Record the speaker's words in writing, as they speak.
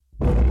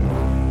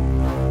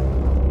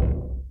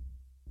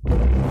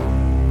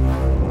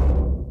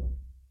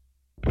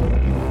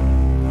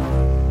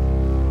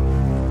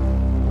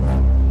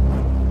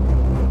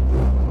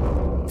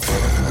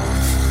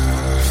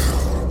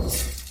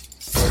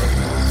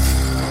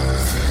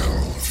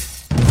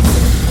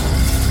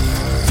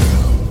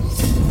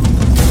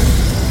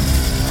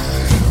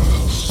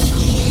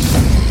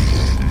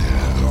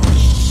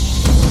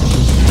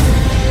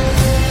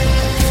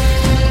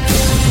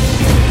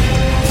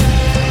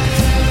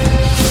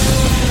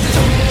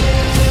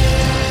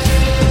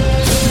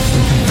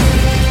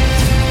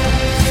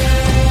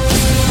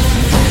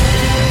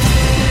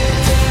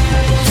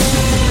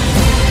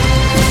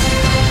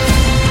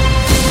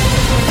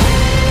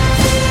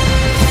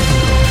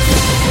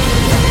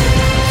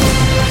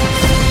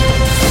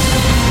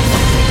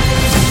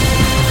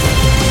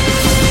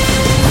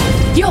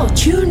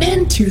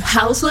to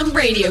Houseland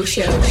Radio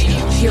Show,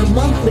 your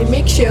monthly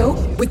mix show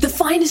with the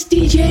finest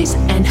DJs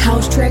and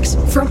house tracks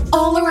from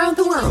all around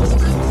the world.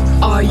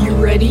 Are you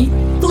ready?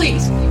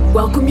 Please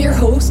welcome your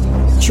host,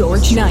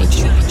 George Knight.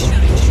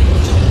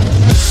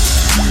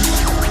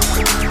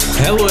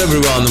 Hello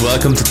everyone,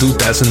 welcome to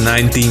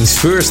 2019's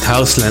first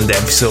Houseland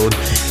episode.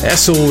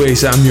 As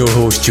always, I'm your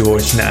host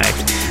George Knight.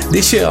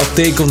 This year I'll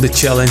take on the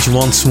challenge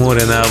once more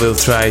and I will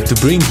try to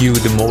bring you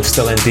the most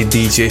talented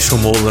DJs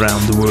from all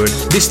around the world.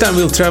 This time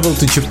we'll travel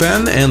to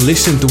Japan and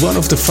listen to one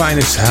of the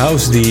finest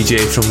house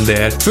DJs from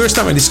there. First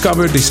time I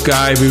discovered this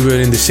guy, we were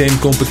in the same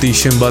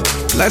competition, but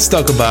let's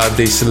talk about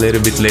this a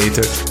little bit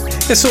later.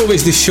 As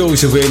always, this show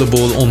is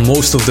available on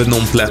most of the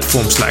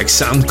non-platforms like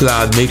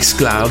SoundCloud,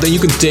 Mixcloud, and you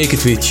can take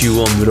it with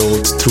you on the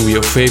road through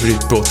your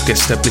favorite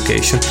broadcast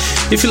application.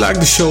 If you like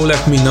the show,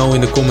 let me know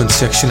in the comment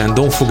section and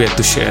don't forget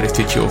to share it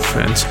with your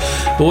friends.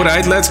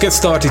 Alright, let's get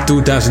started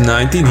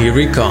 2019, here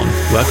we come.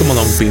 Welcome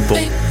along, people.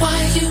 Babe,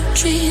 why you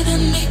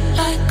treating me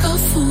like a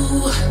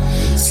fool?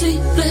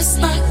 Sleepless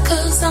night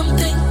cause I'm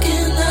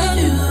thinking of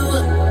you.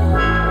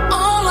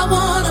 All I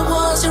wanted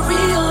was your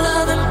real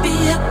love and be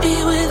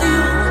happy with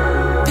you.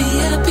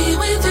 Happy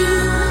with you.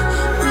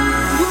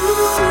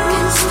 Ooh,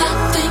 can't stop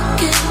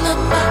thinking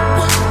about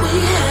what we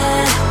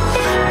had.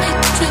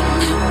 Picturing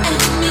you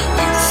and me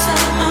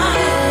inside my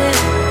head.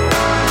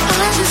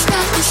 I just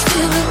got this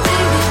feeling,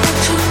 baby, that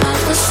you up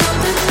for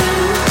something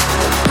new.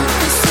 Up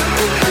for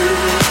something new.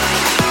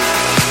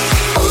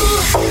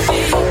 Ooh,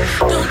 hey,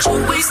 don't you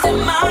waste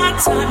my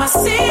time. I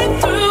see it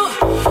through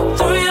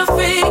your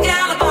fake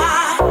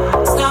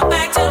alibi. Stop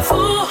acting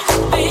fool,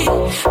 babe.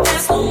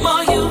 There's no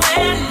more you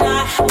and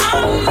I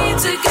need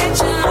to get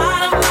you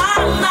out of my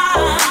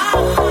mind.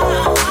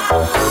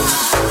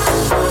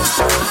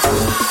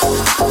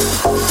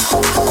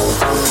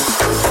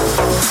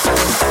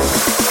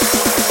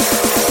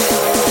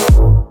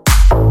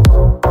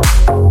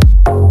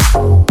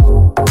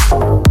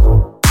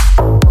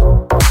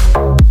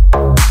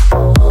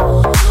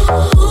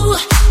 Ooh,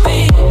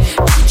 babe,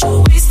 don't you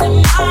wasting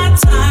my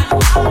time.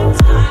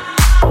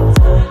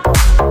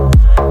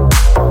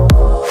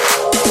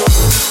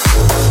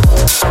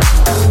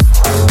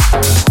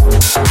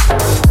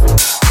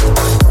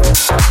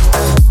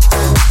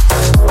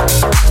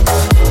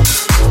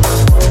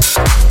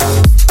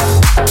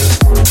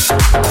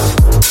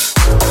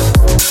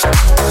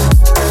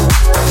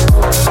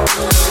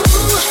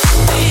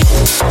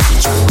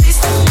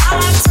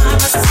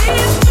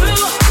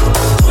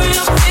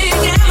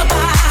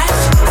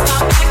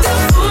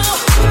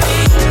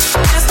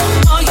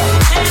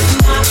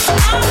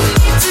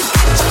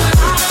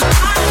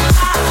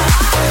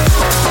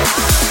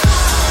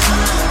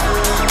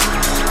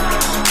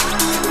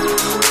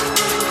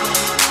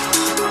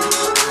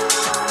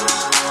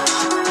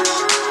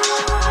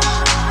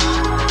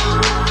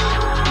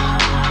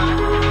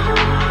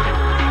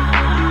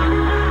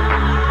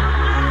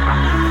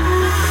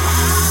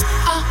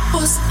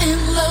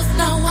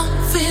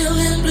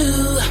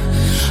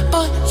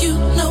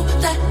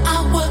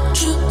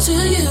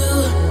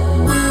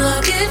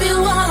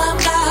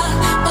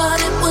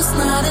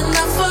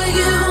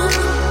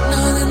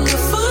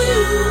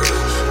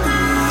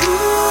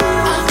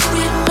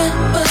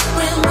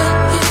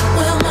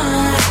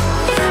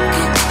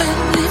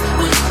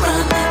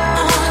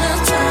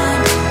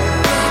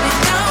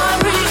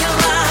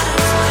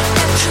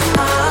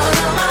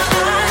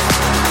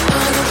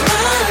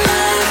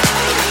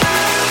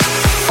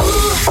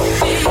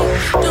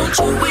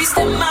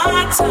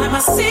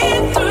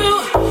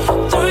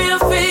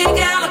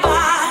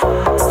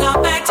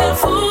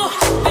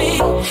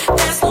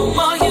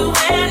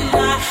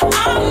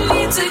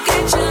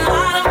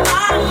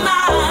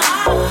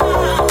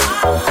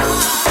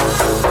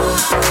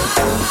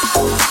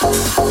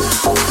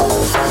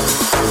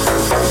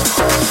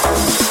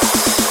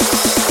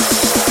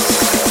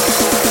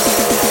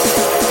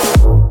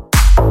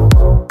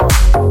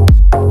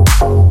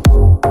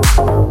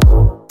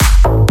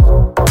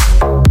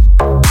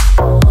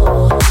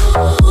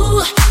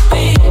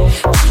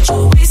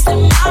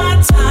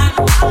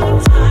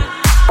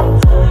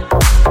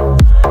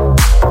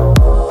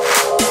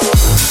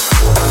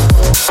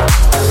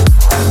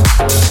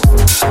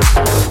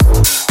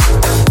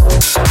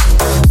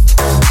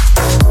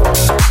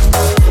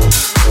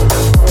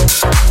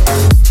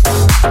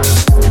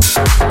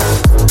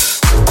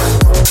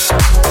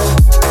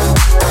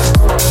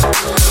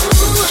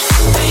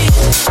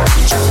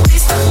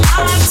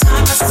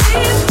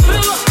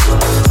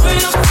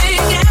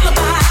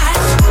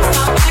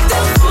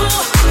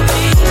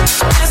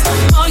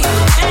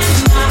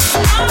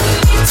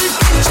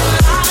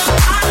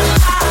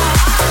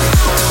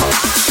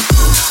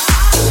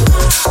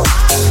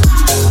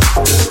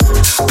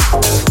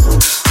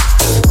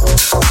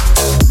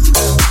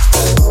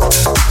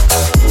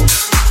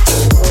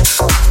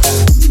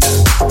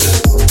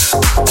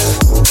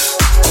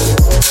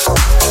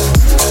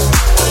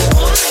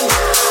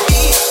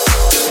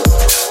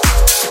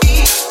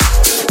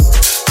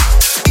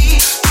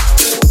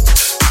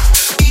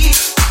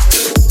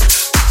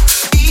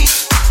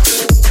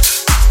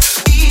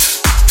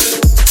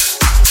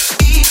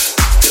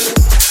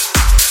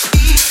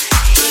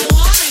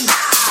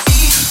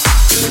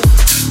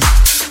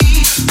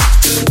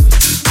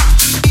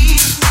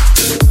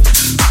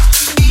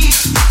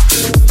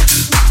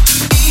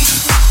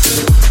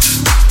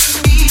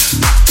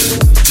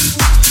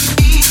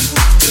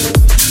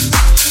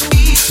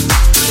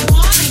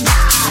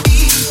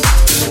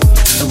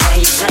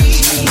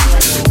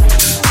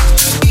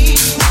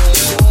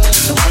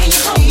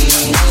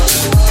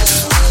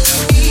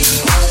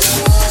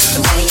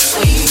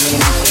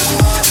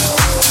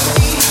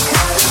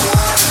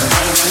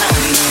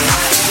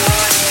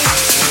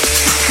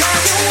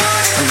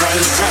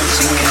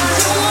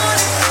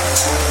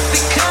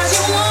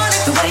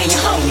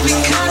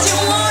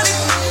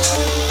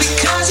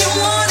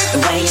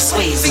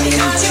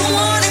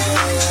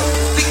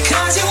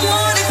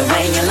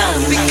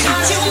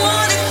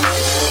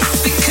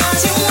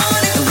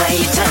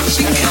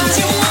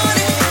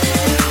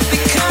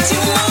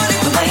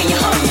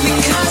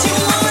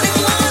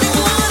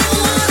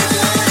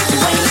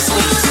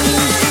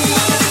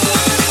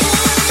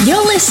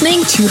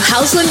 to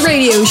Houseland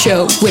Radio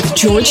Show with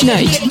George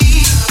Knight.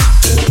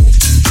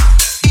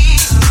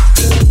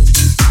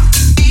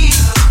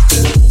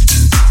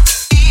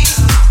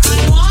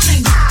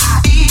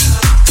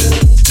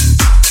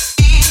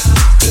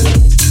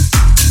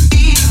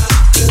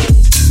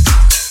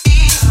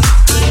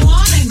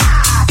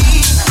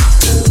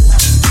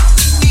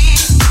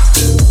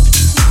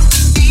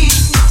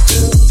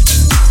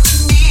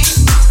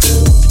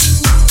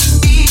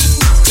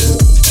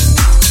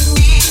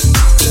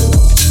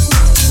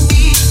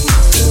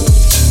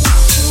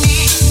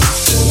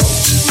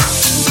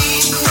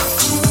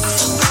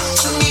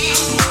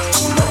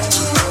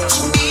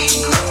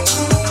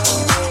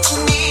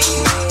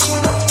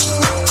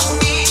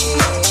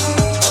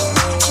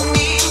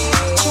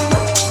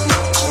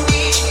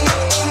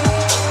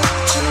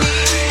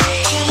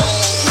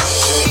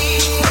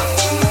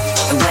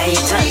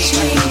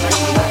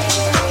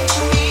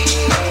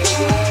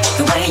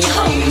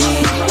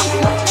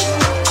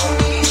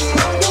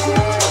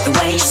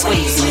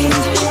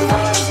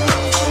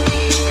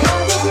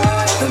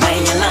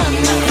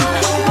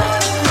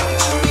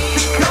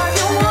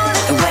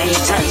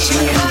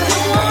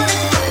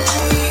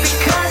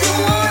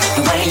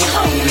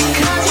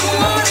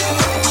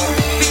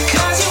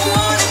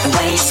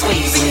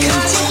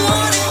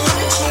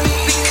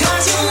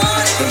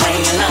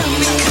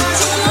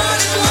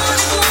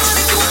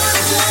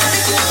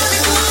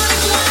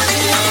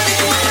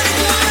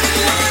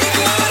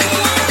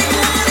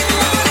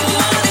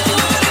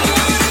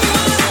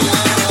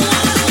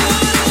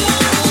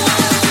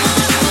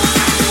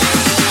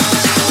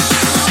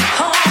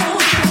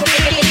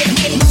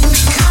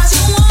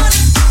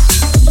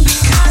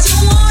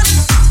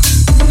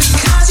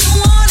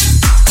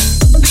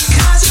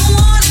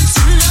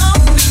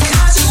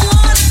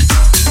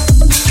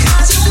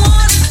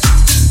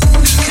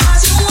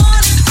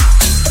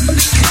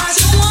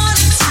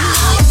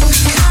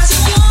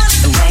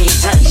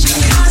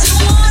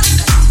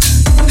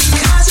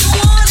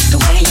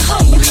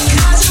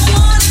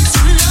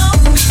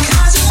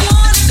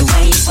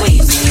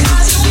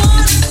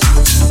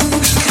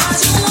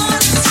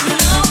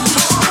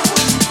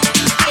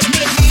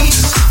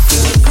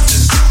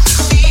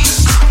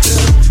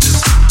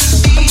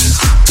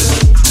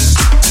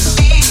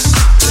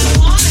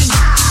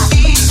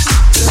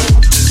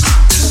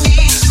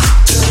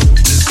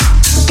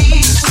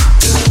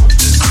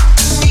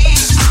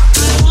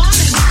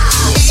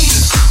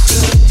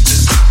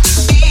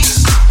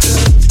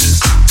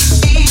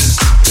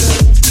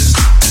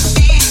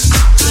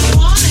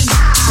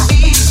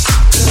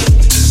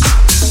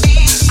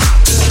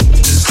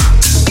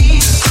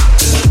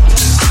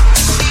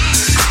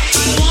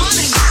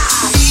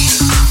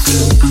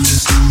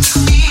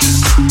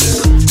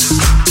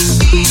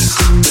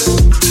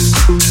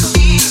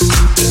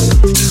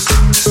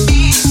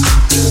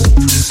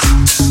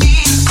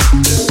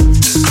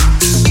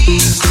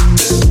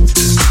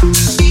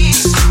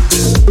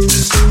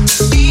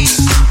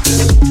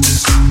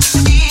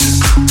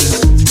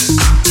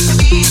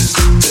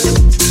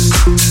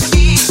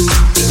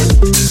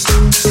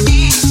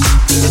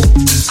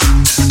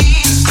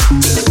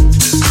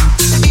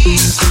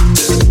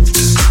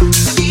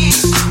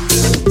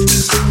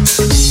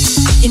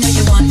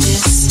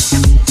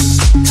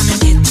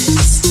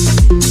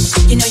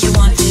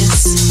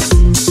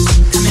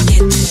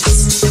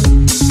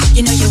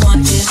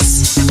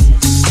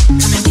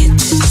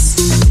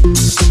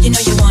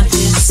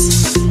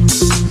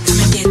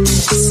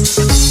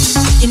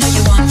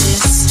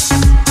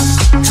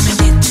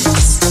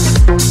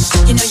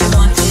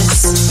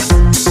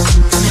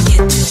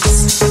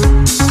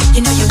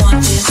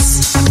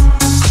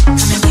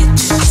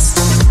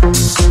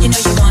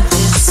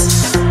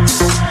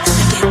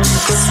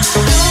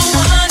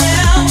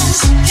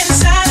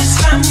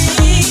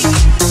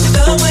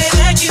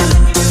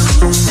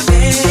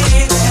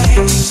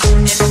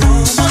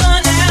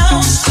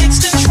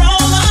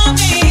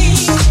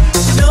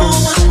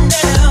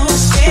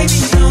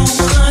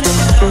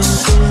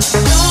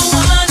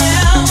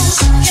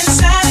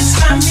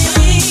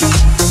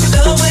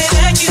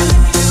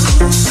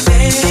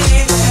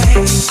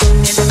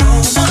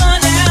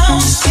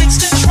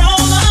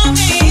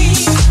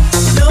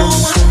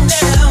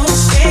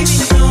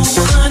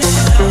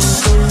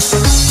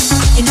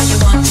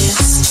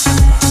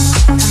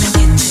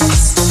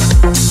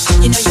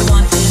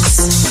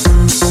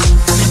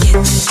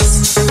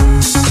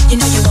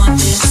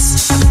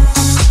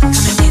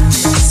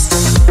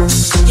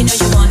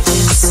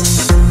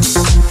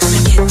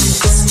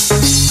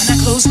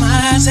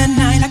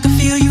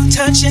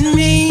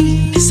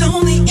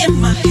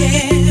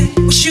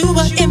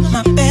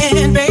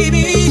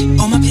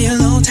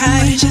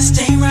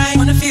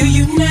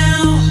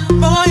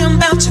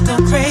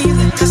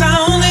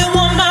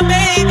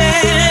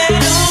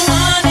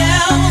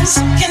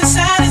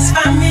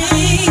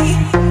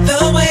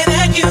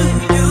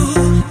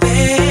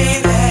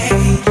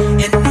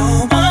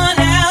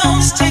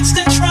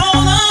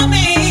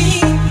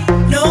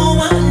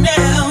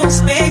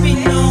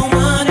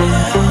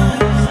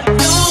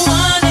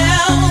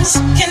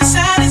 Can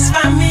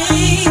satisfy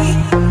me.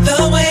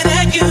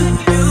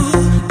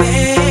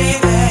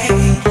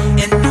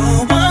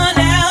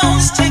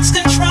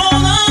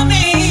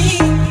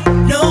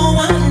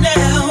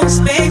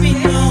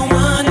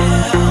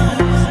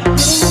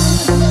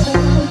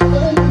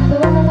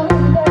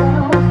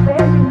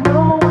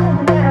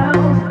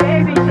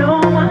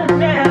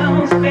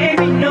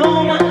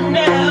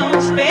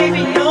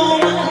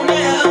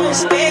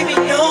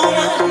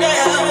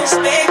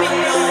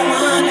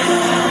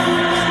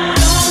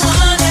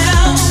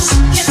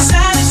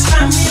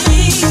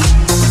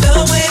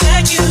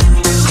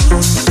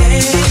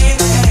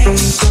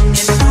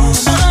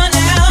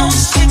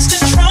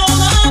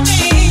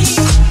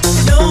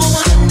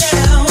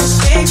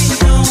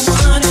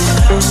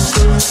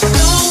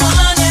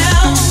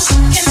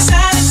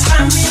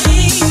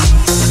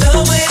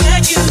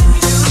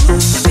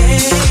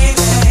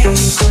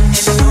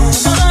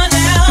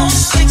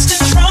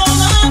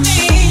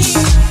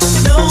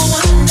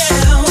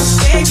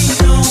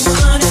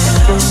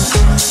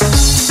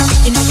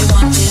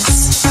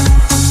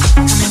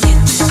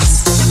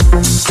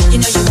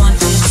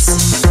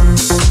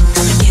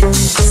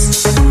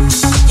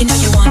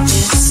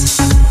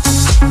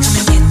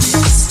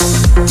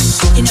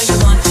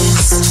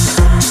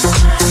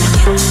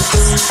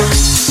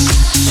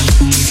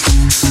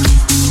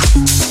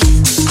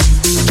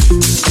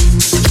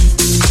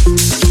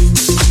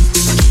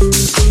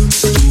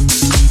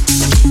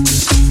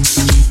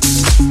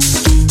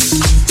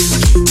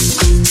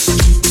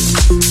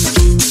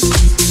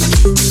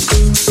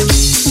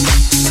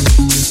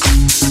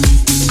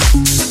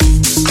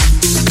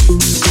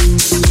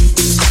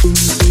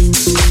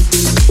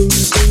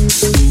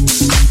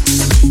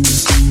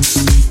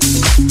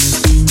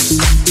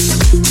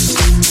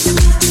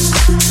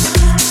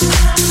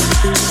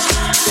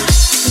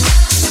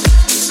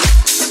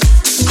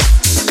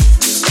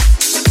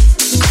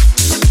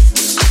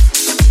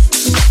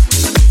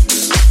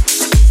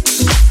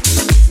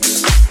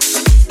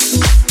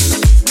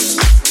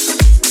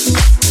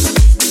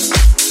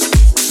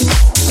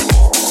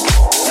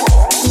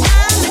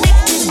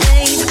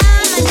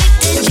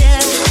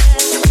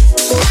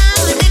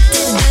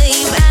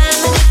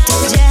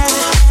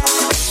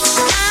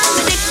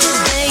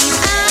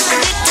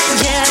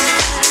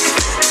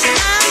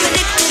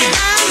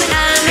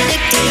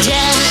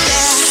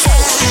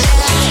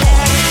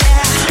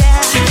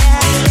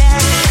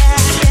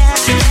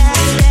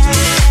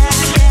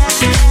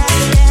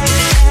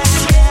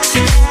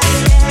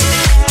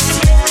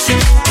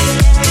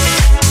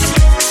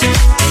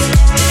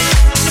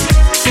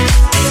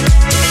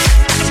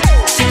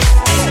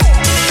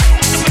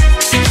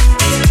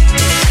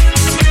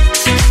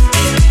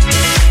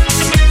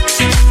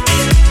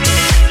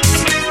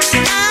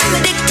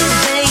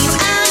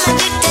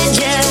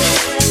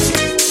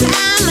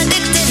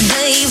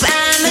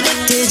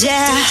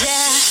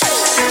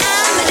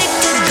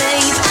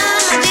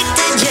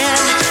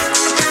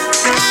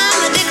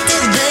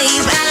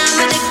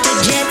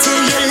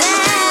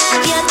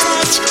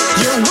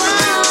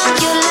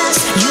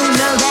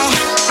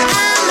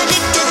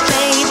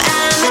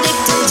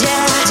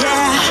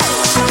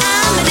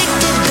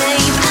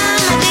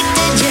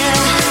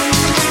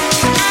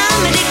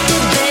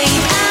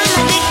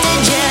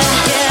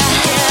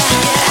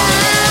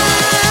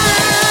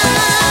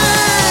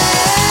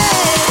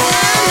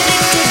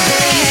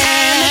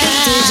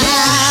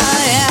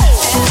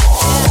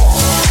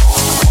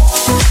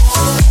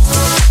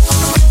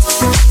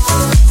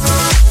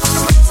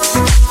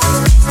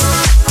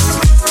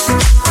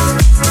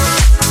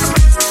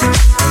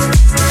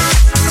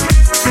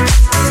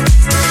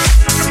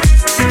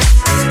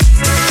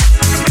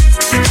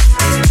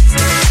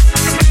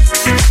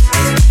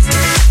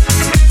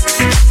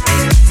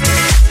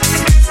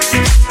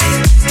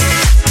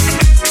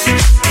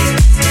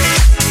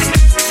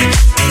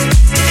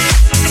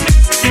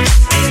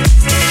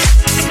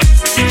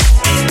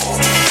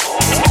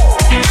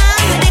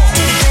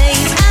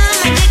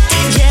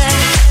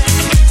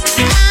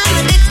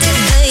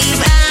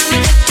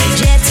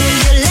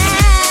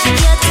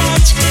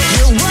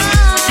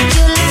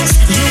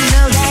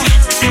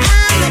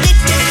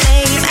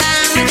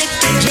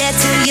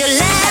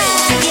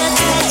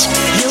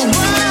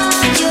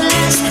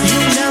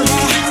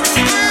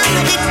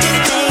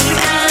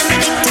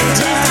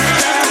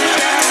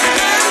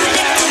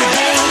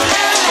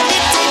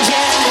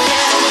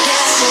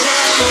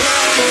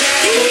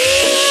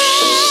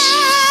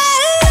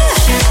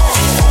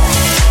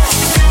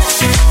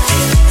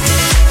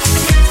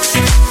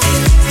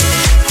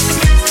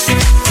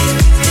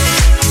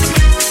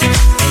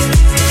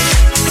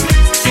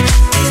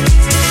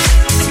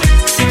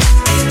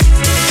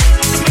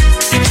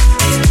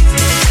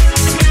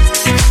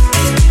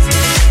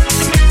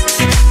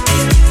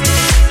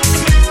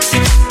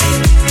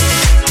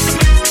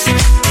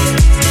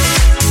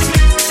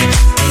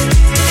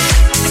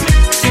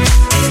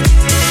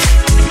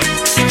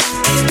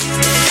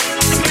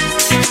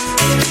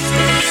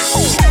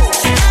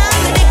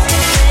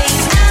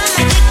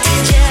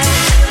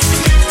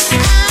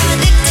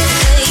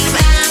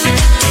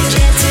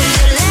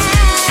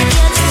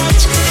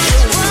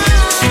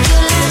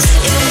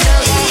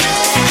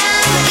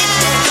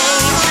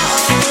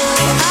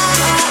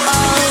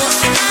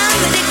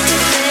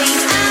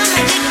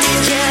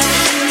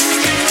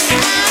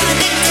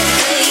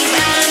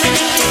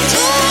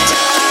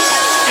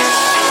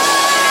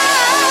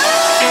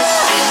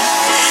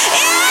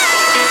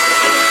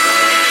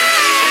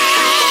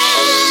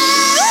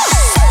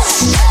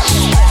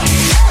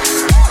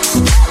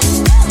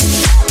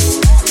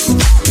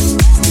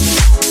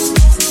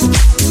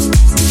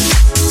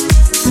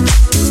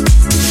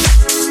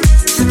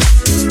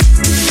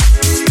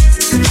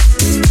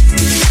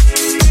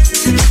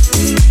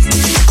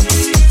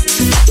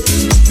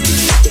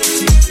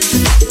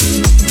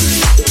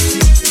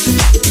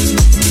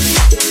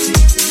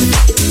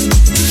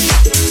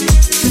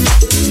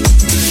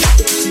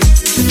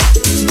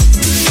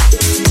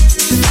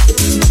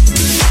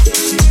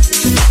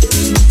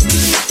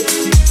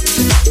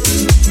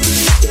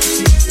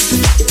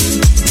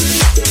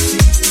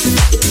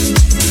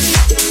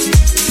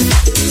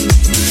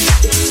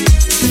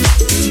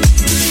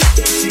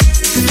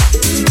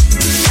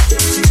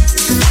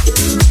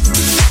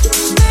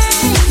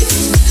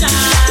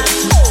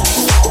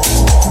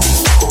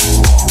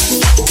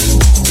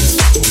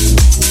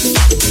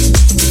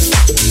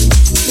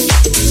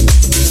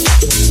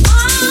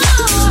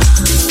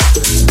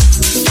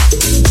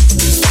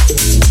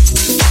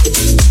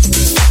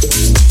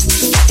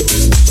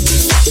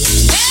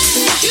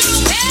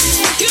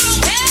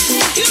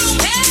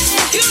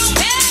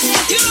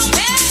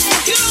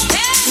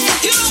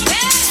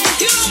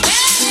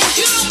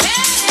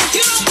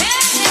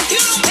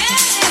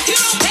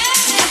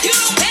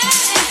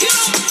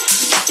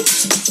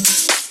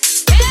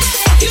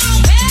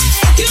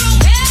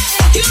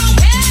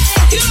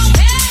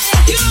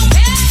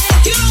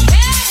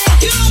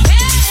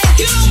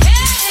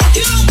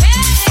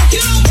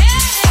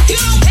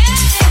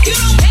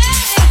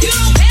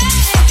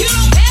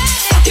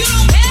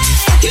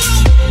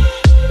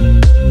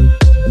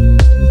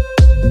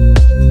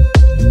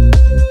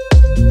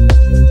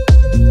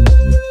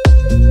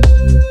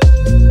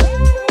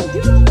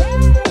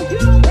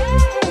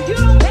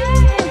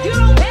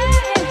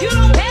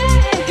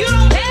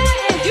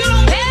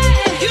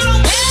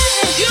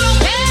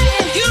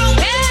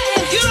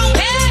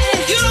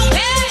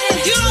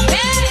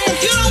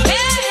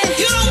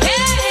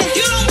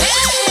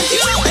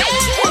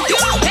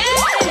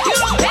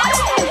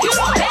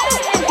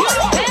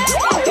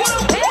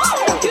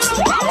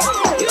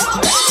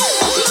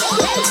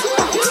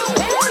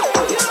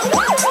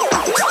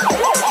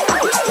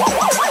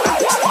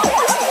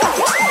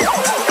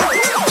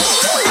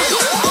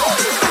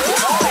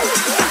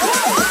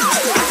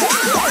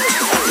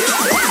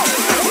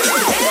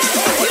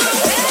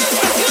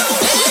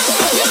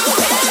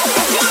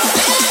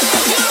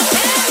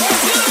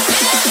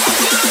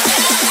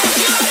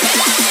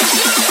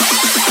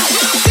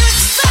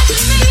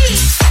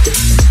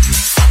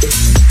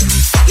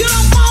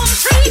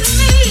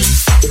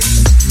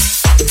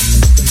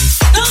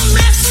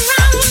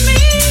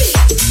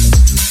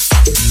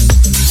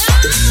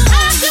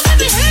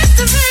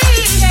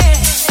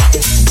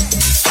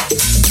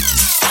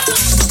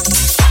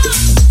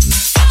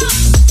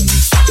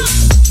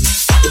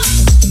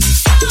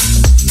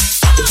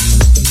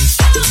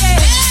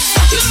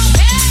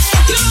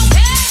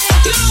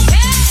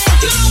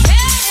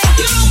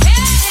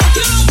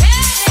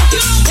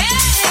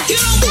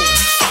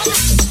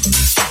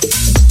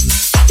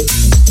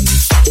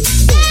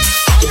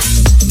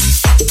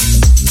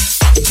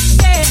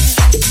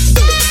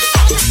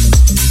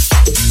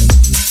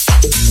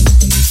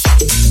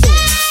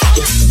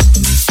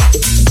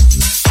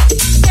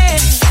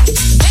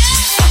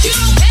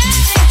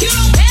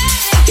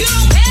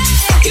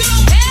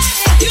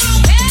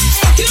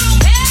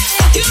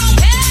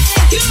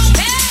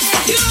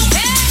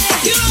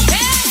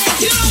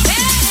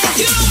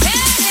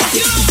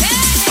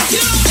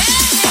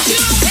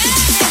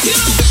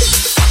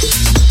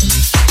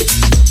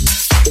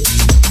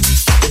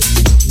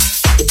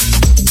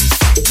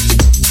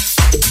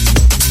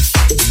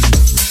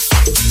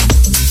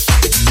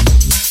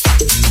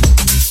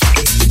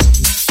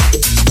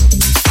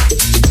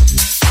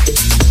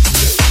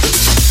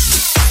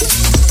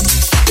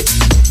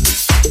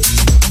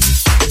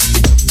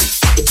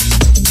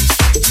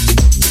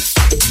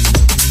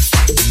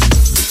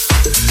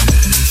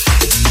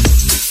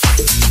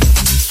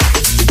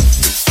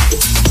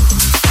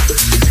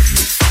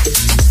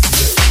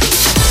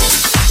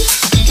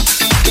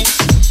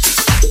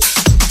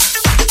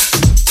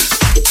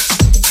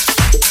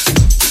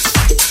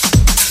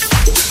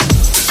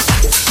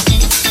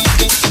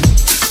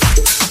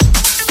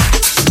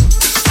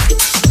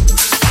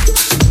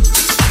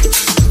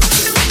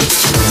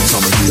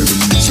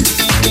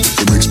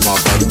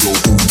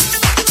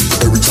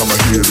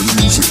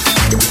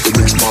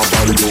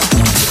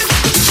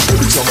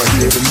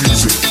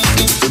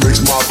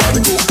 my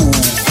body go ooh.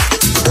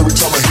 Every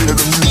time I hear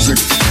the music,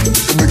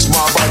 it makes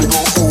my body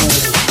go ooh.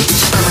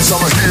 Every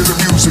time I hear the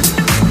music,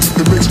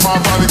 it makes my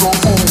body go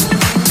ooh.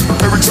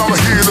 Every time I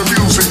hear the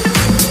music,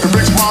 it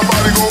makes my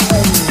body go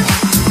ooh.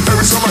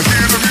 Every time I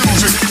hear the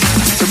music,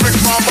 it makes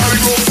my body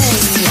go ooh.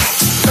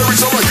 Every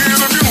time I hear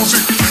the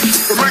music,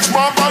 it makes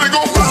my body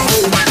go ooh.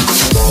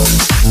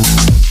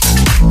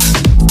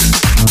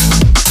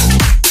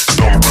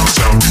 All around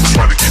town, people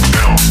try to get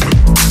down.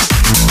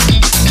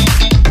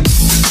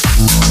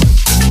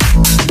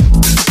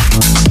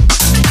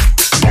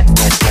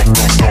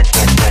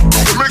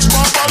 It makes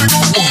my body go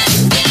ooh.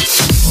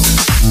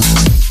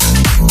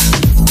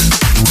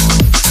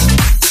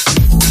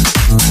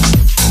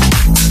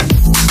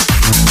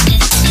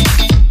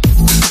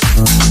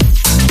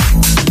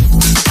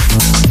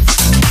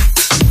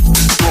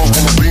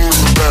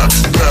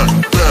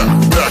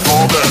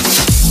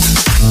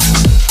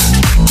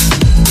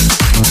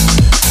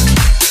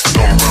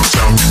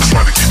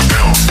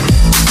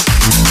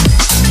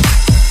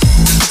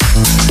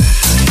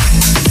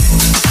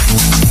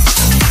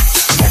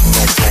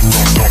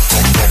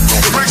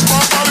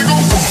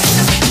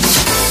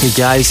 Hey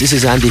guys, this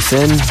is Andy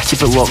Finn.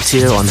 Keep it locked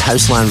here on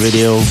Houseland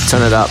Radio.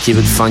 Turn it up, keep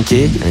it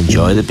funky, and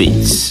enjoy the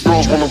beats.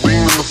 Girls wanna be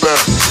in the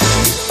back.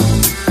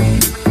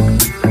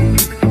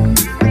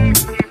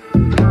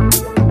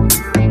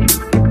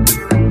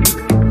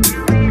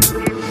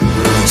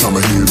 Every time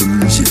I hear the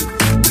music,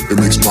 it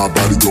makes my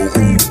body go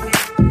ooh.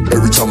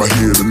 Every time I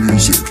hear the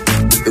music,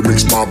 it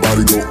makes my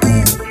body go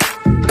ooh.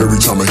 Every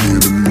time I hear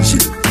the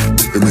music,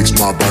 it makes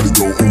my body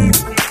go ooh.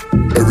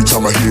 Every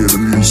time I hear the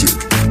music,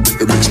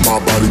 it makes my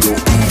body go ooh.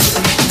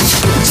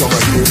 Every time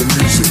I hear the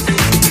music,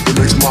 it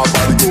makes my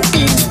body go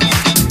ooh.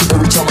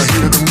 Every time I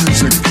hear the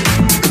music,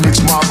 it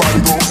makes my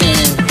body go ooh.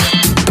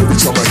 Every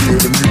time I hear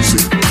the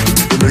music,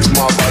 it makes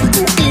my body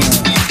go ooh.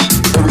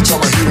 Every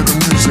time I hear the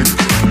music,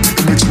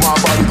 it makes my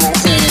body go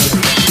ooh.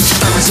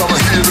 Every time I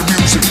hear the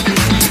music,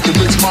 it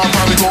makes my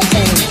body go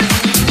ooh.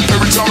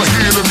 Every time I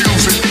hear the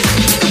music,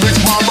 it makes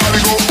my body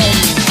go ooh.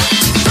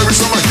 Every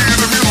time I hear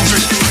the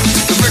music,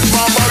 it makes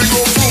my body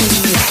go ooh.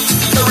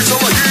 Every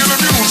time I hear the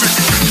music,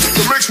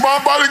 it makes my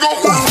body go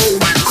ooh.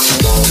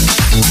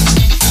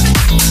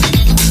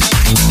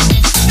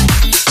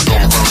 All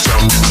around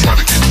town, people try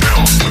to get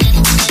down.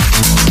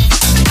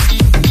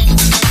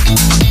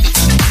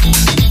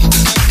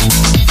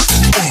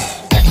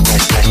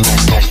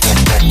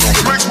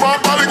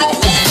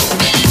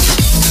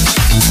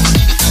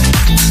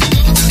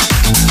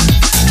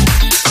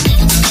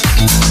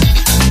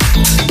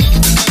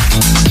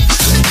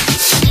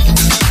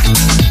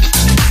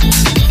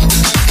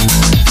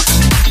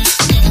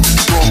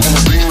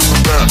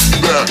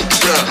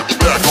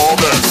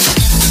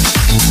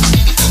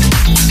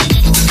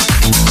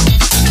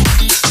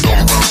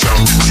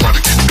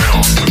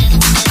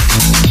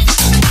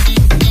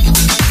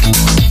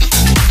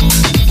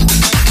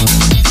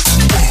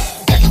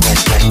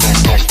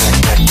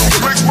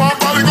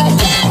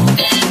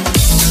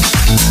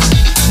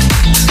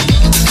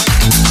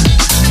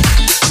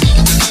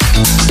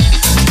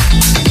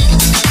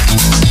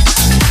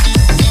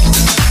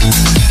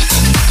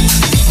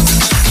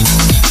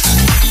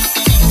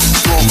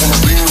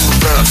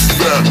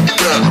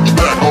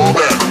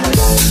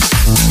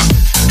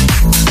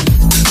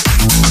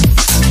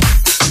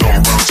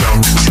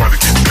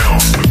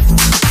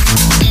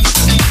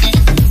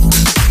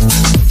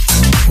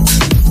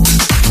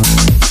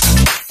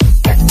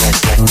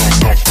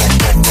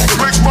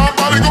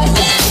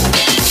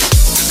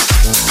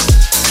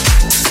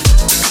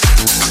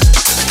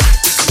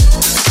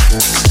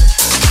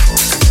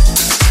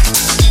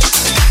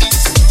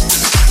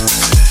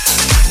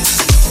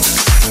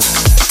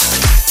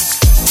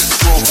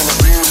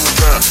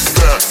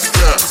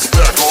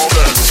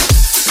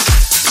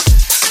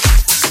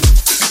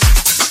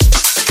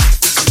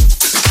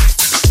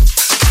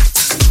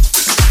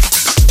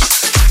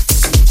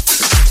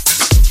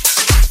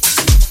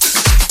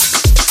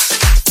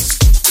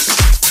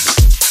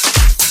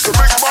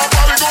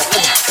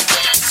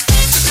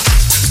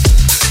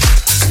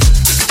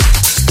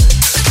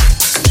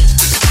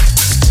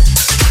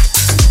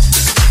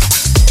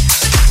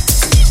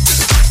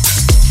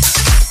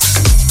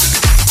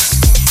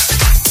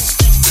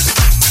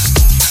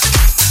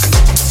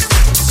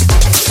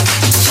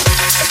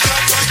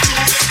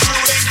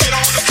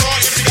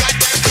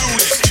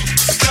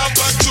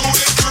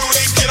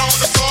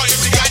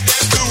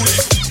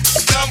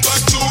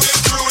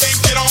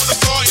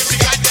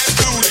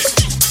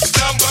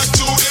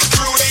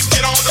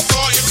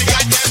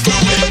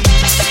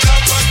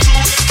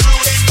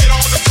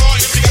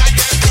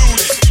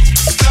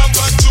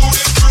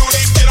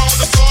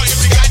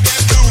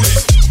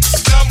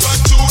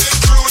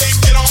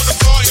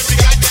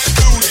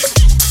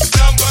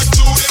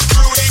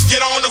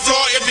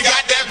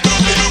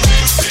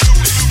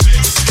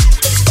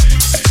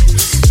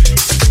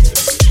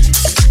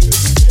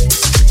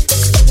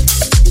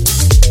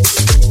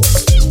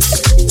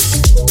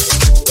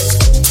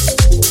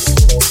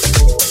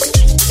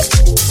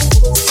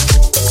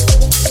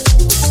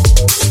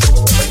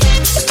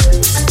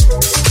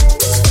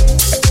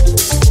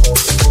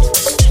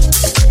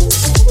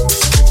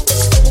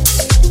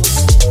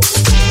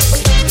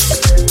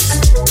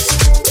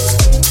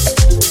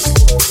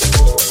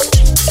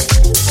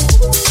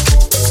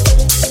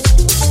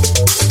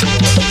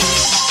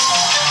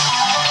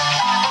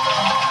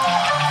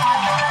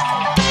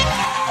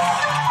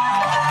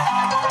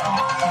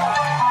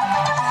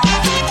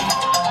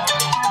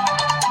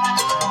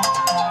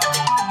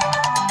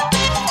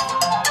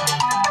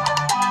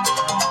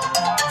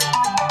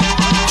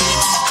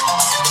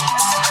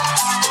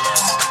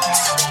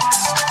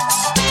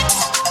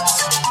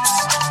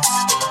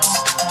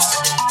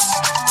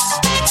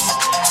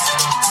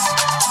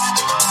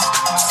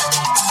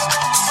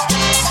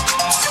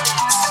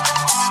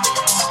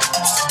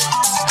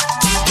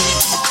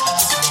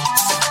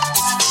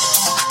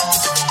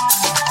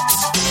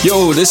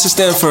 Yo, this is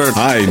Stanford.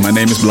 Hi, my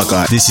name is Black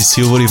Eye. This is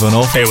Silver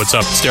Ivanov. Hey, what's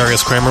up? It's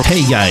Darius Kramer.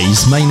 Hey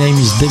guys, my name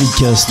is David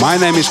Kust. My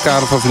name is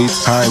Karel van Vliet.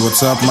 Hi,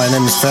 what's up? My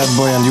name is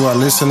Fatboy and you are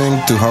listening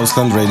to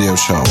Houseland Radio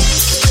Show.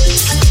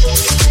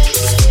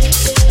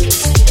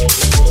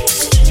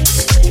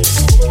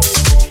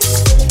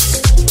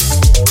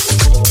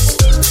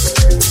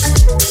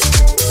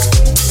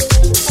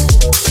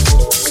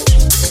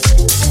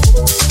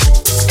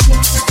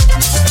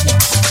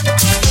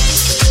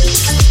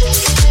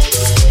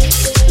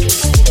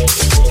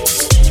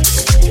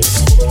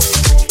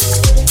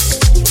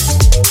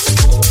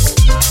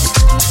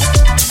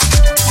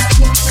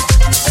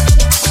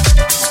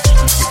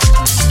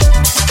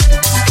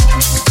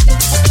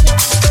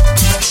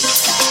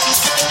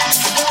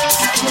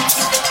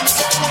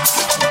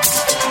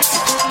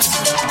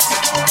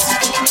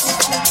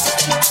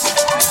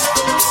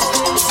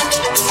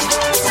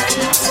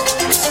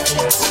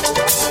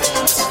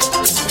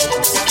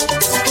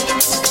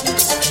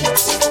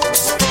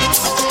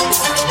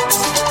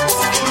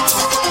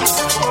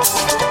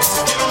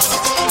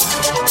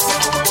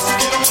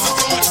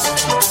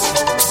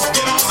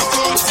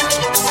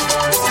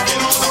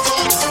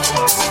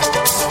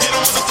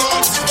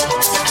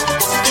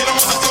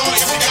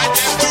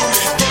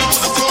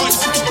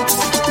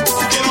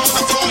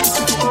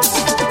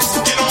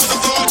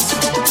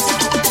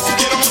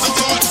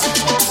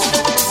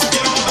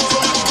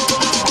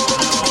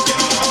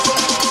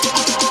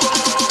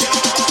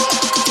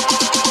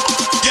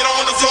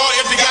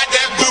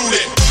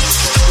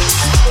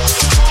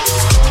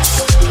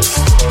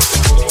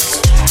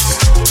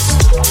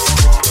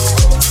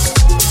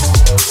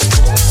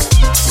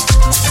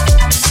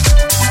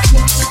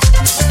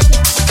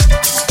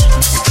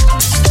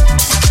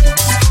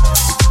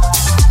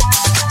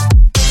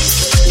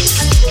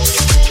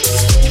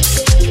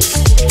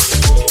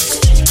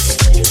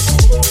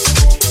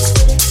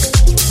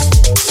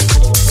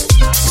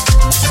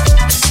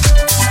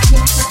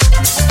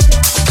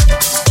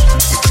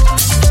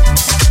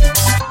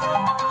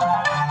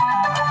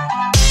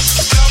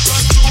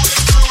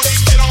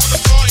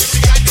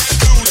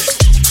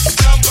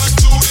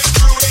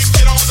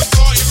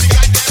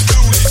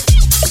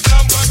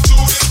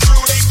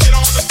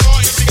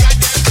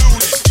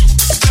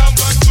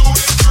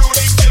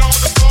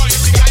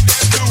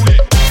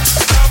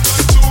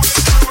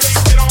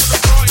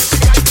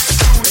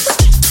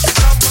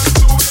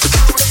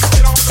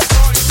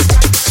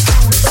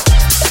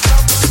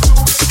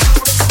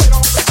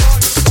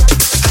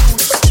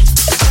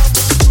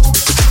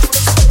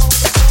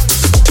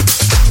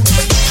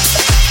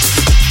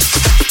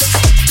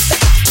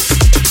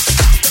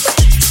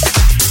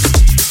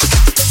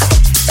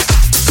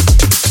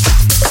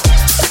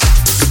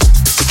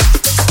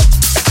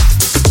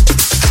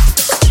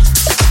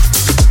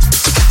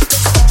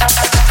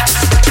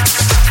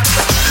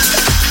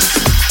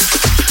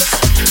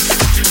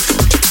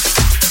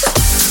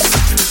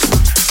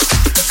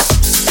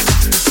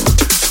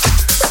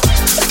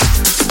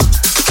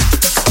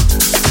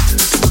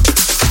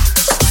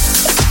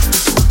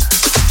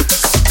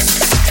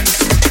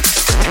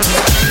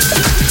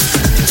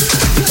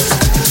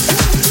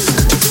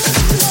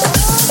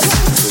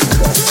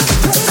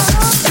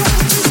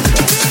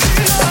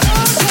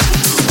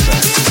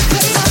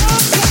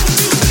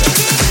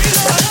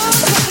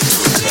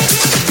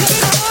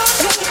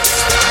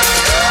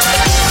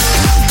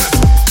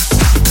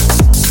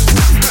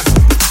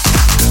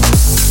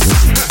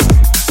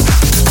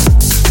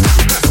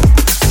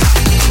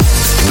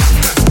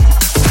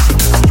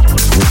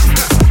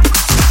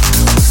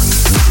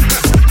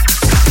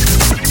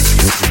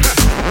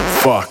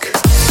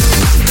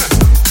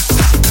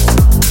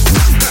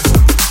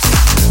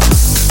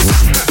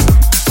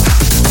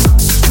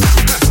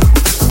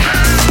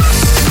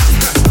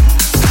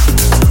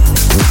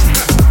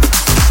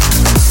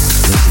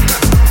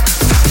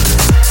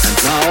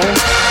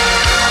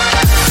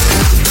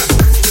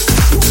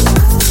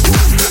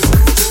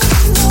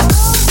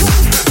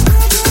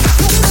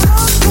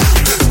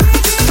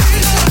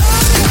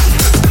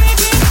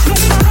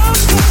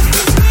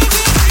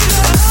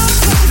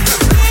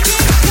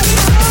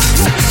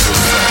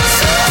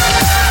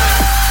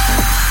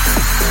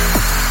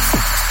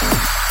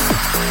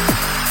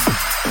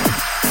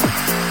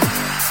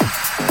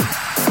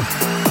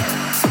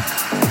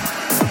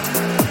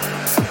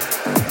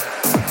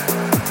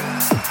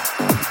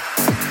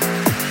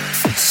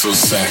 So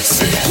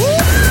sexy.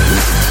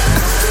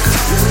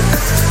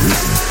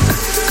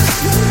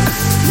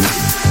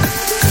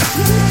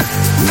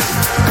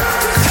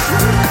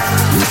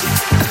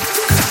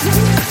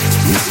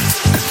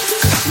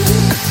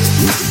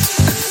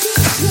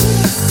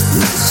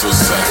 So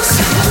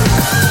sexy.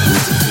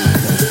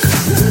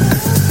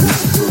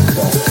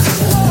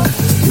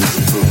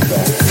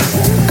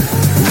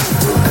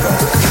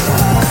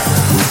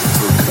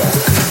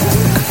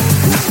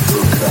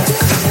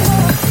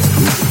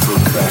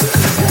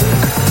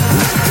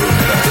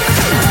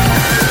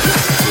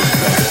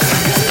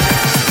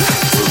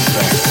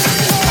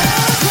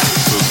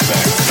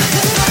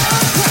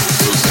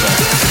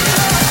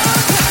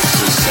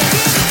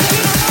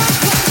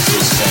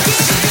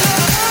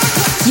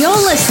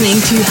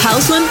 listening to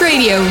Houseland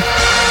Radio.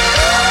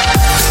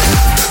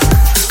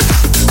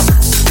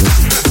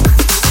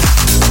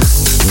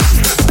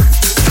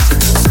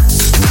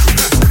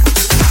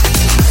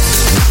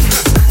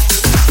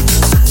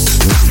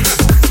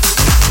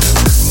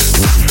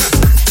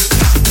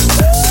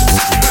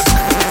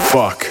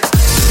 Fuck.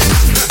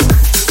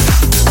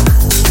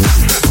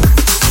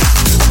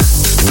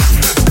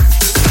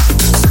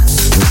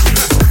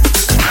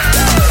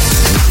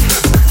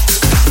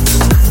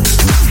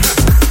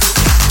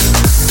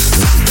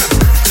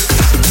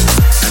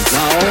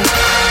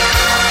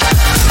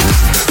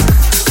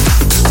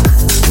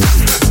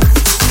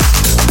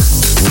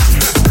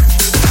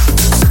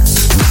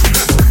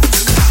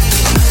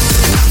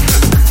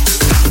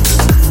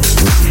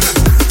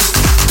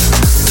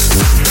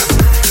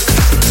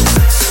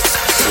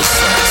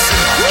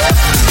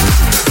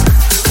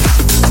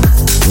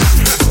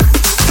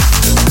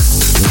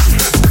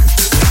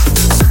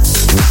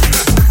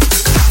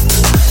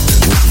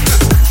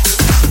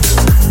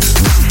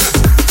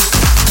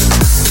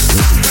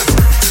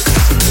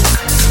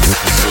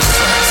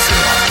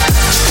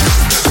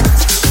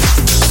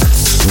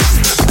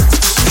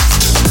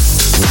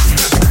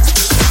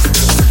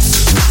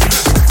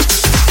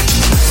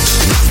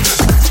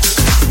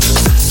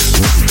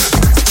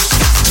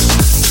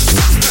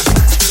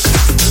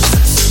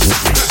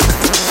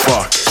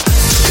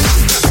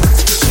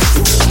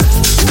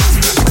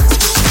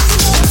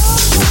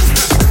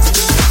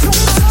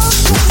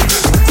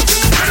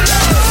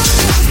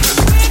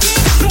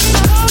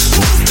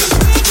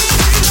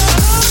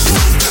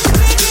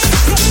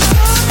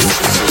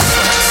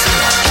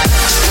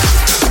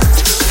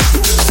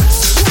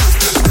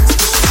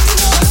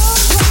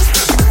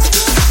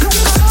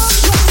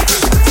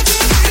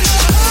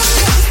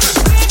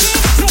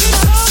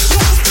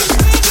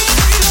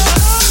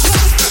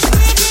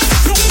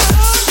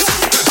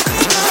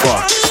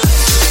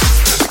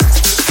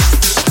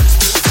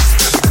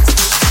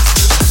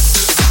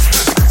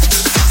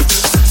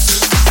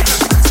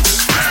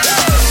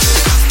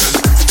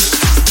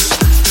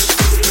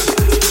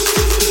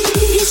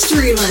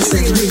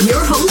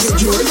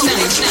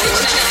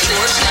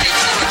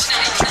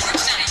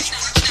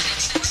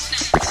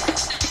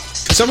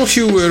 Some of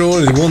you were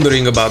already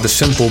wondering about the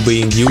sample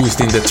being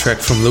used in the track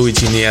from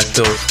Luigi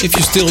Nieto. If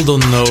you still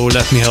don't know,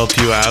 let me help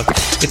you out.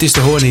 It is the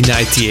Horny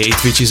 98,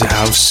 which is a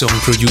house song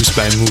produced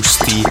by Moose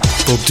T,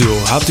 pop duo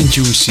Hot and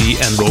Juicy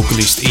and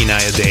vocalist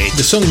Inaya Day.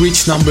 The song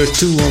reached number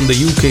 2 on the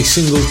UK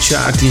single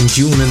chart in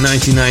June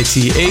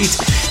 1998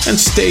 and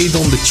stayed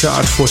on the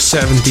chart for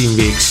 17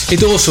 weeks.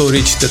 It also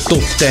reached the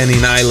top 10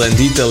 in Ireland,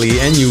 Italy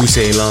and New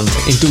Zealand.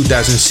 In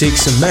 2006,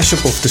 a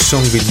mashup of the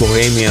song with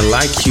Bohemian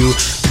Like You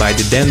by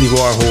the Dandy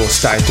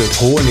Warhols titled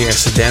Horny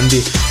as a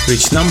Dandy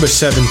reached number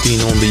 17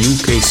 on the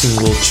UK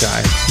single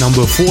chart,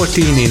 number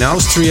 14 in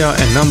Austria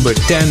and number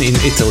 10 in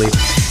Italy.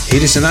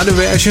 Here is another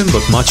version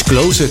but much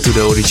closer to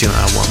the original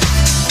one.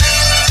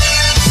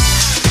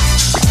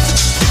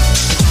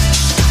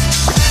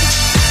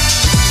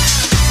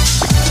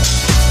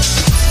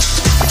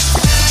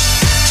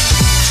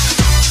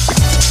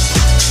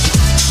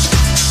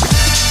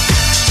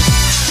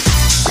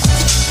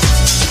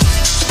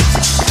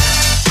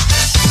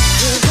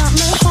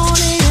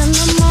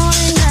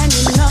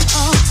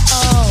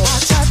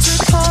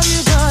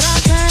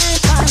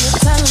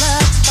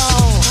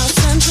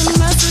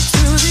 Message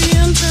to the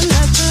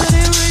internet, but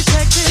it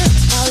rejected.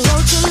 I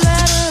wrote a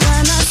letter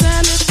and I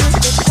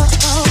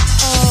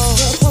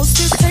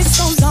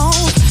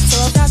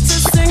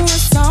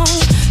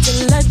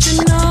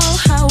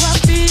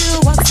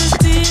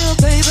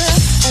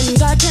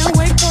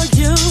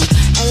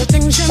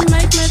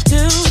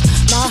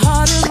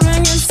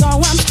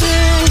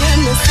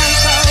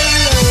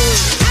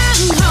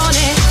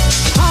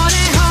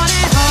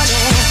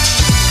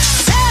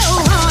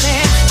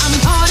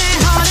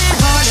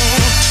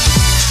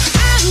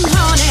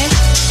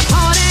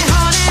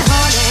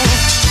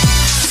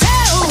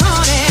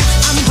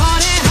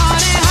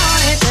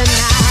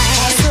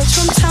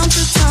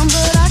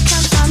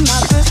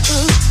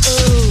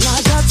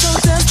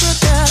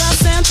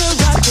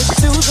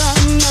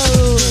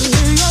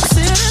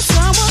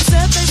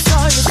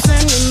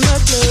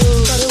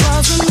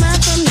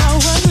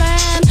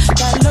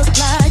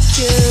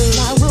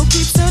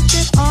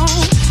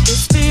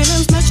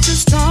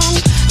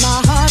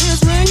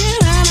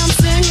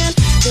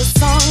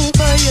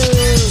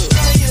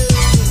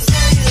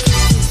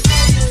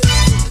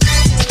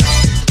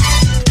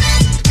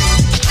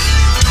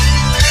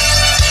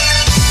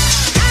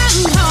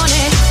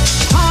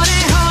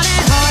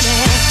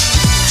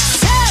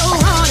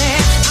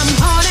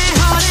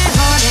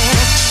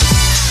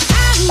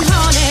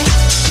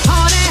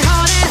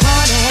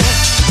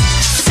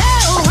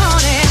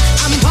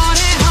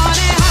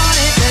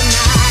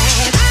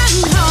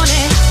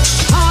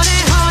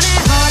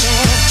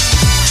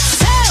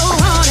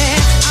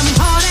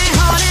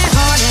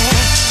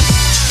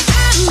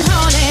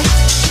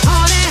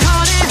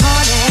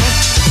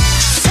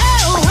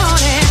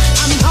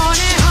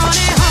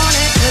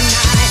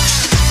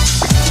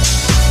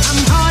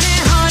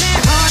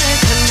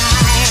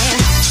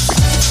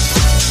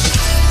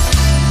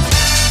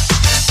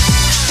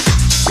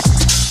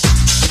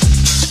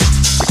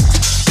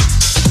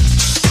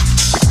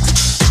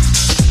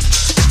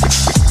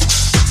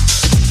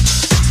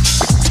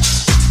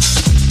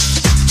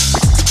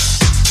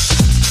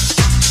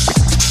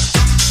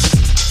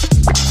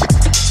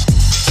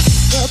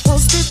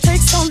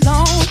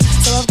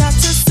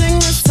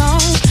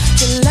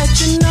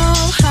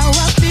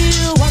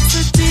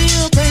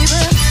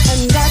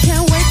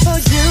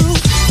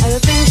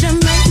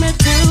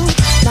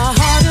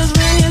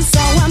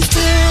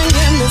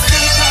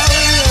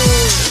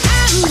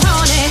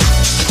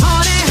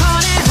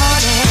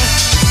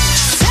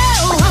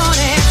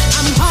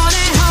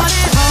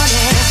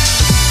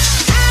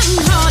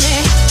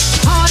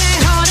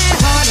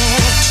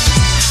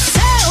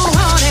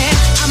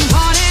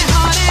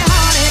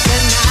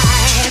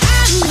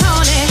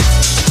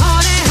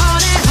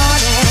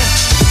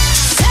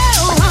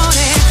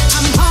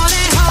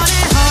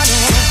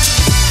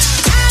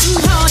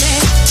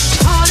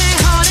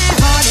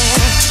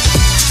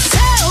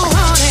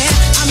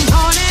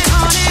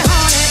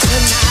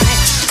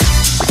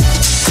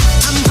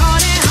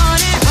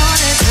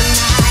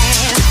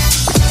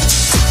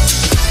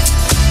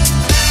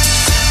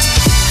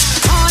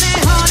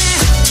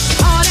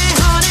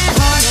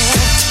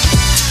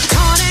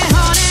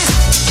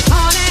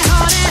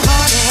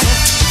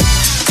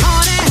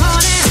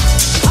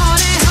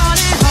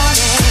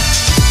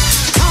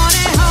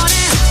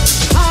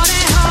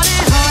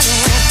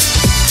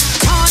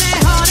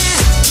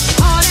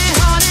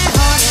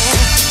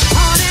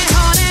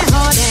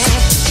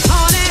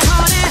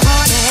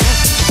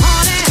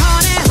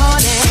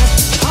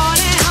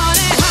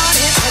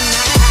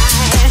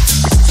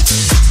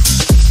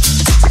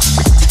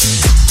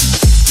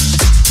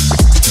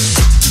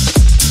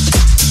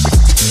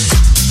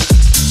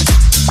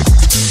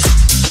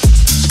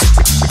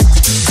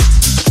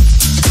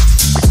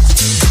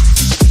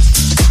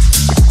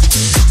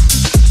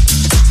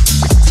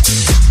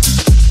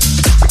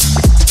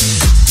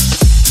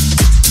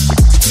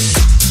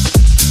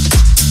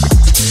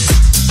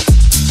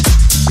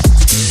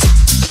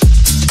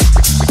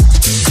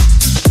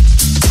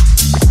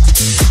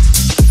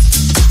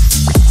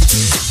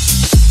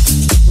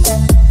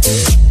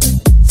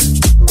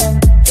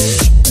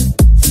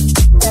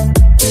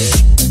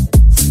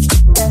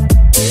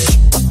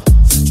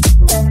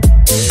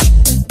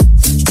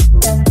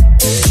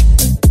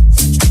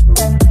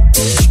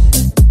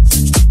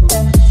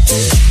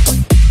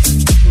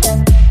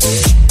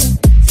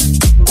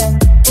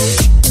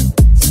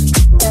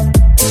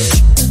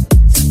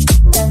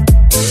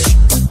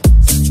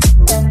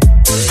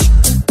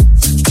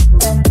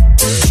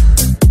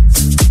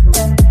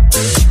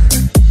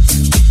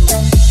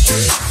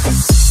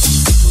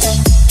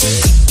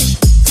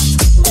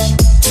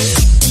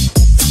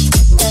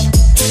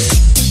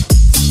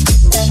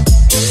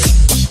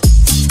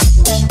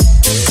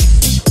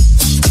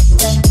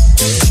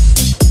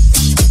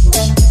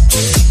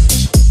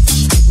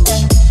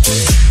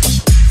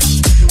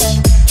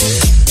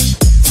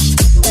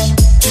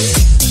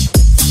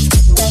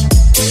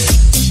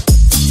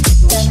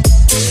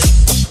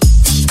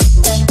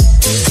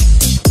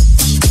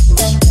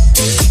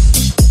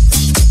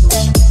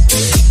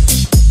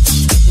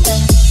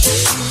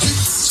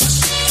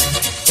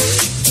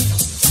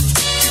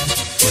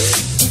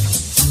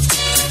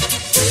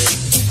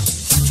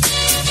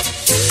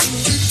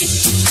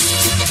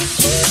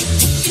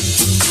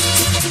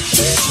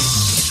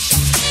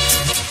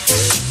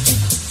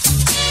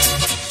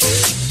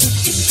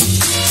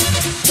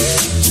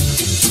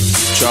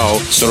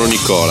Ciao, sono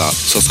Nicola,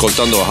 sto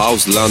ascoltando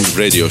Houseland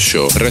Radio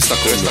Show. Resta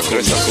con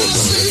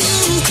me.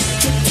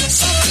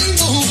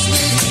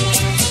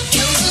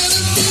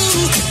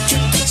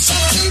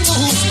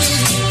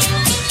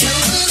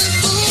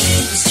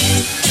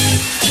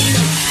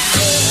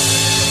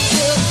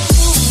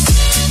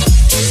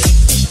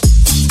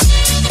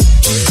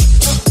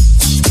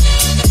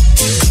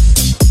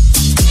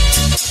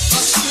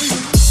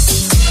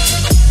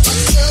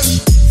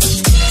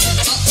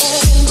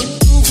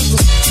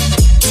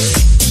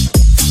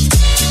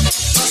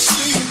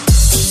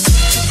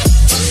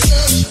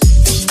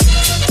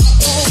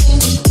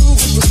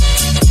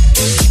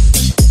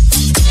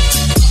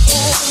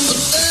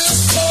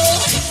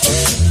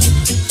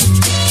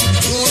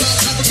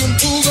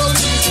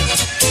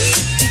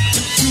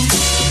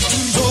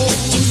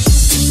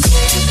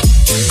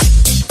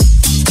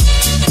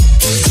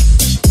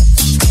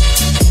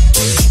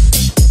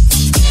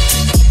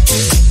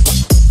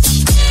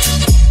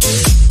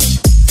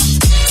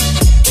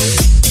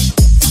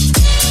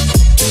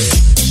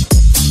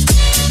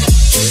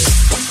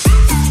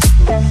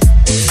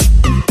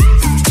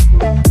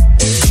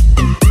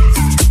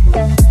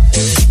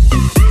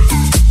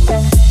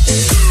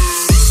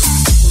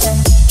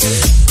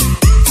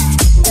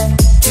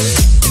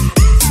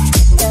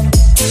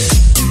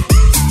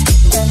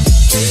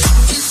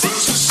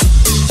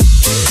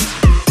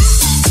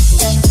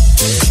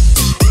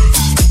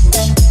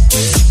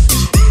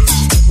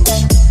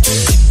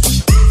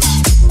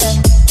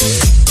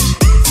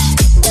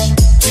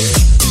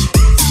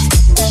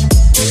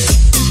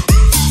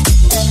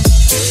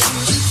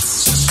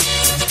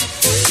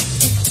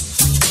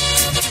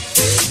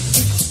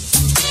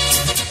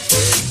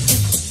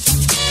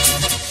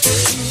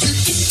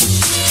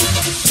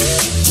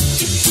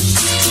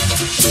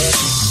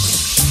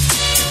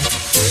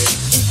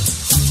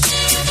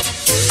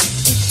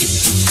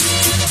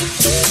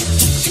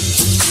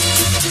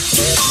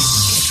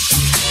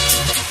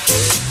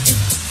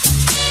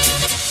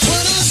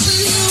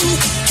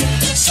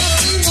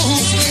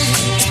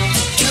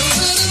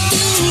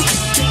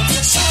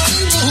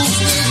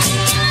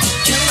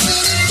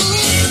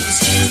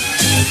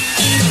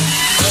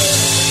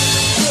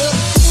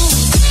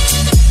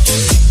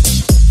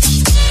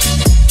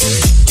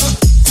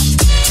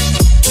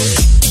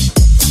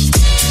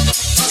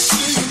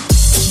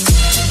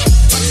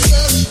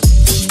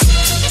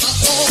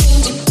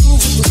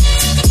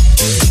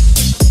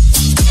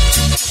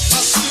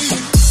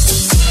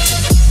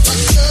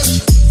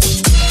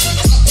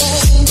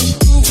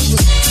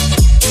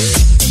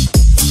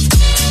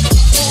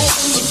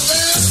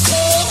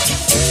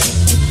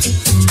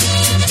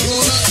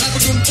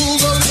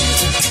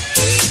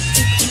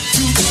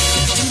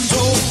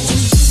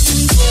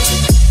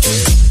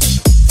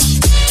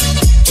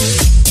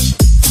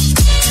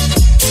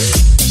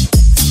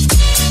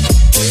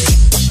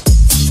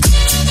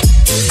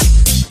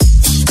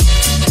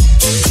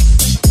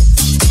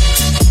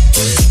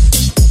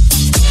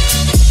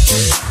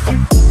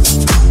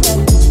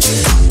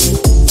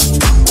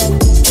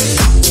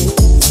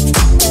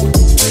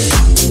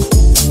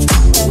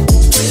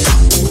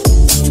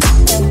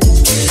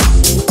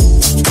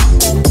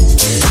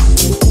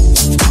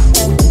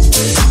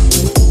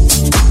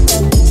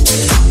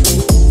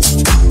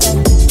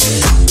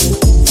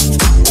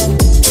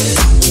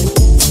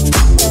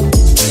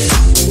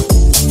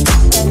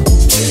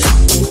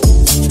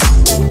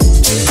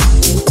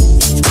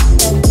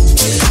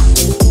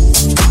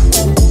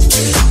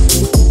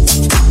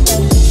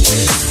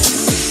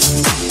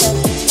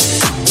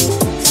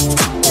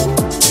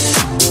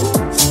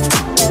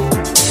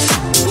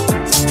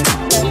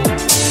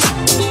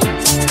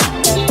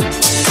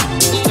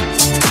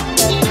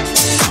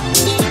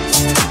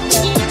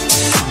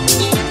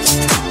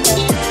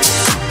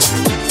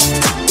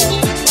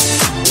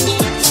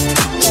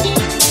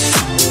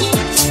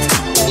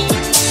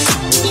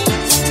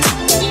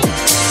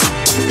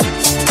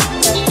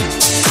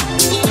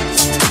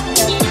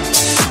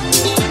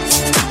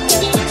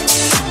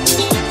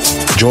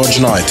 George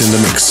Knight in the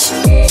mix.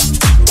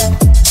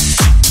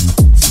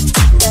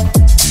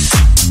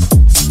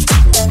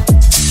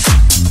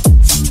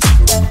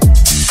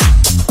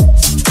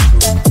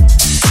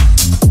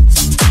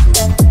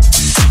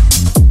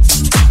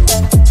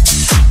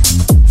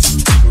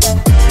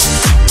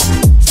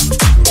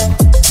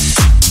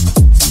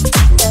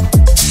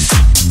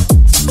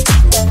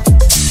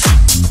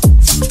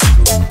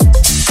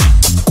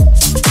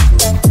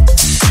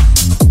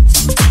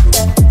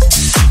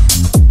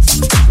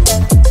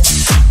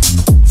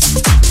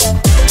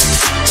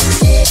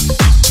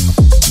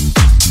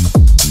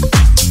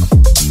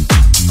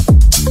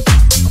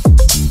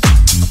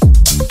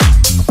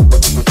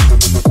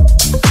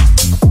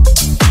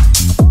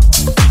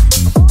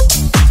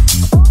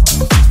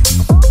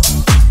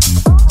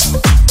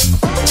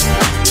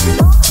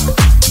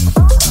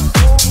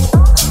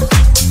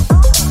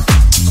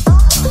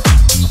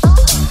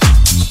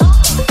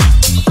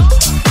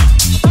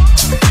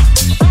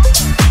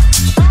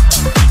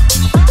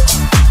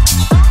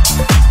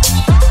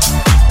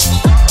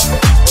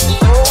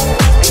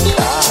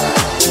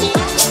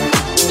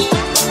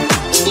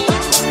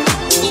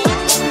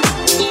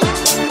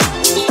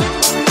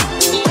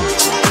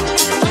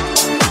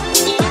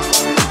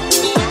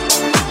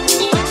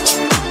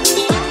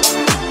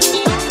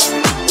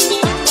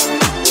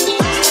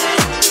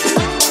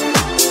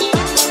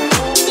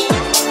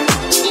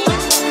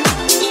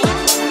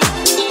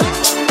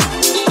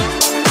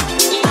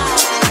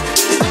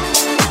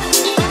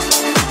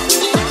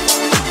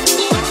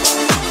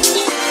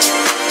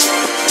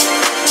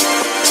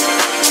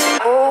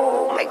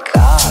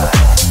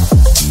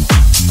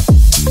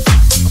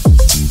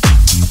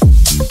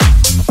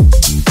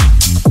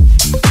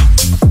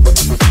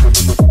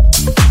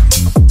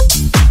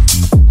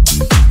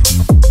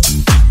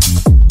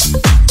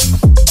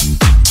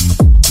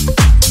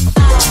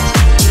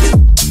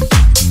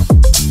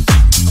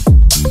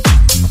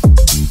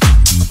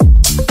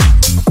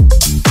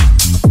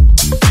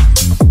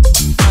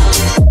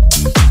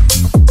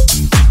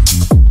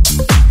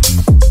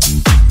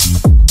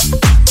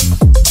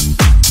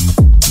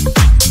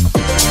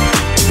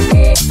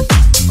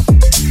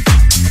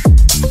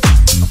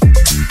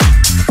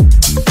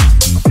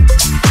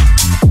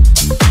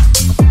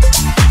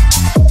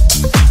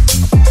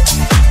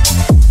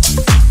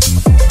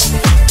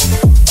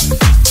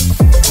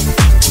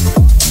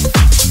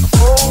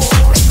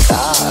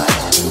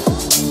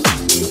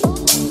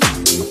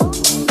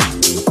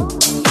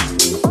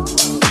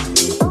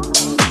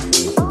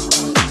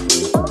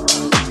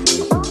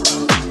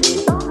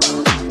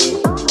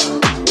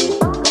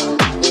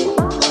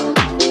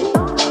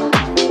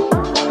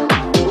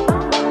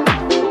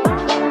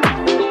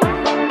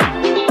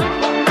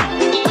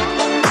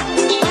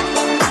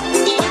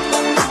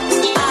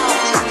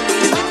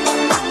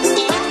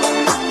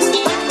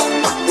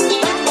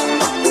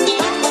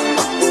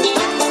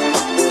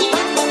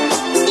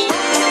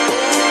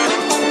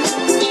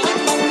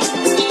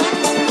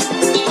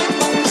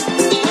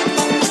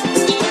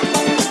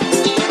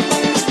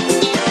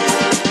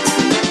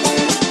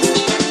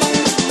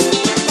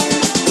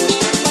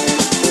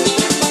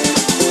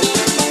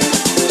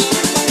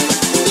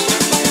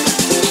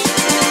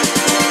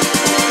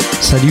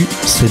 Salut,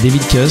 c'est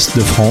David Cust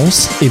de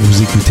France et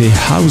vous écoutez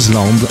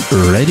Houseland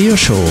Radio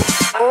Show.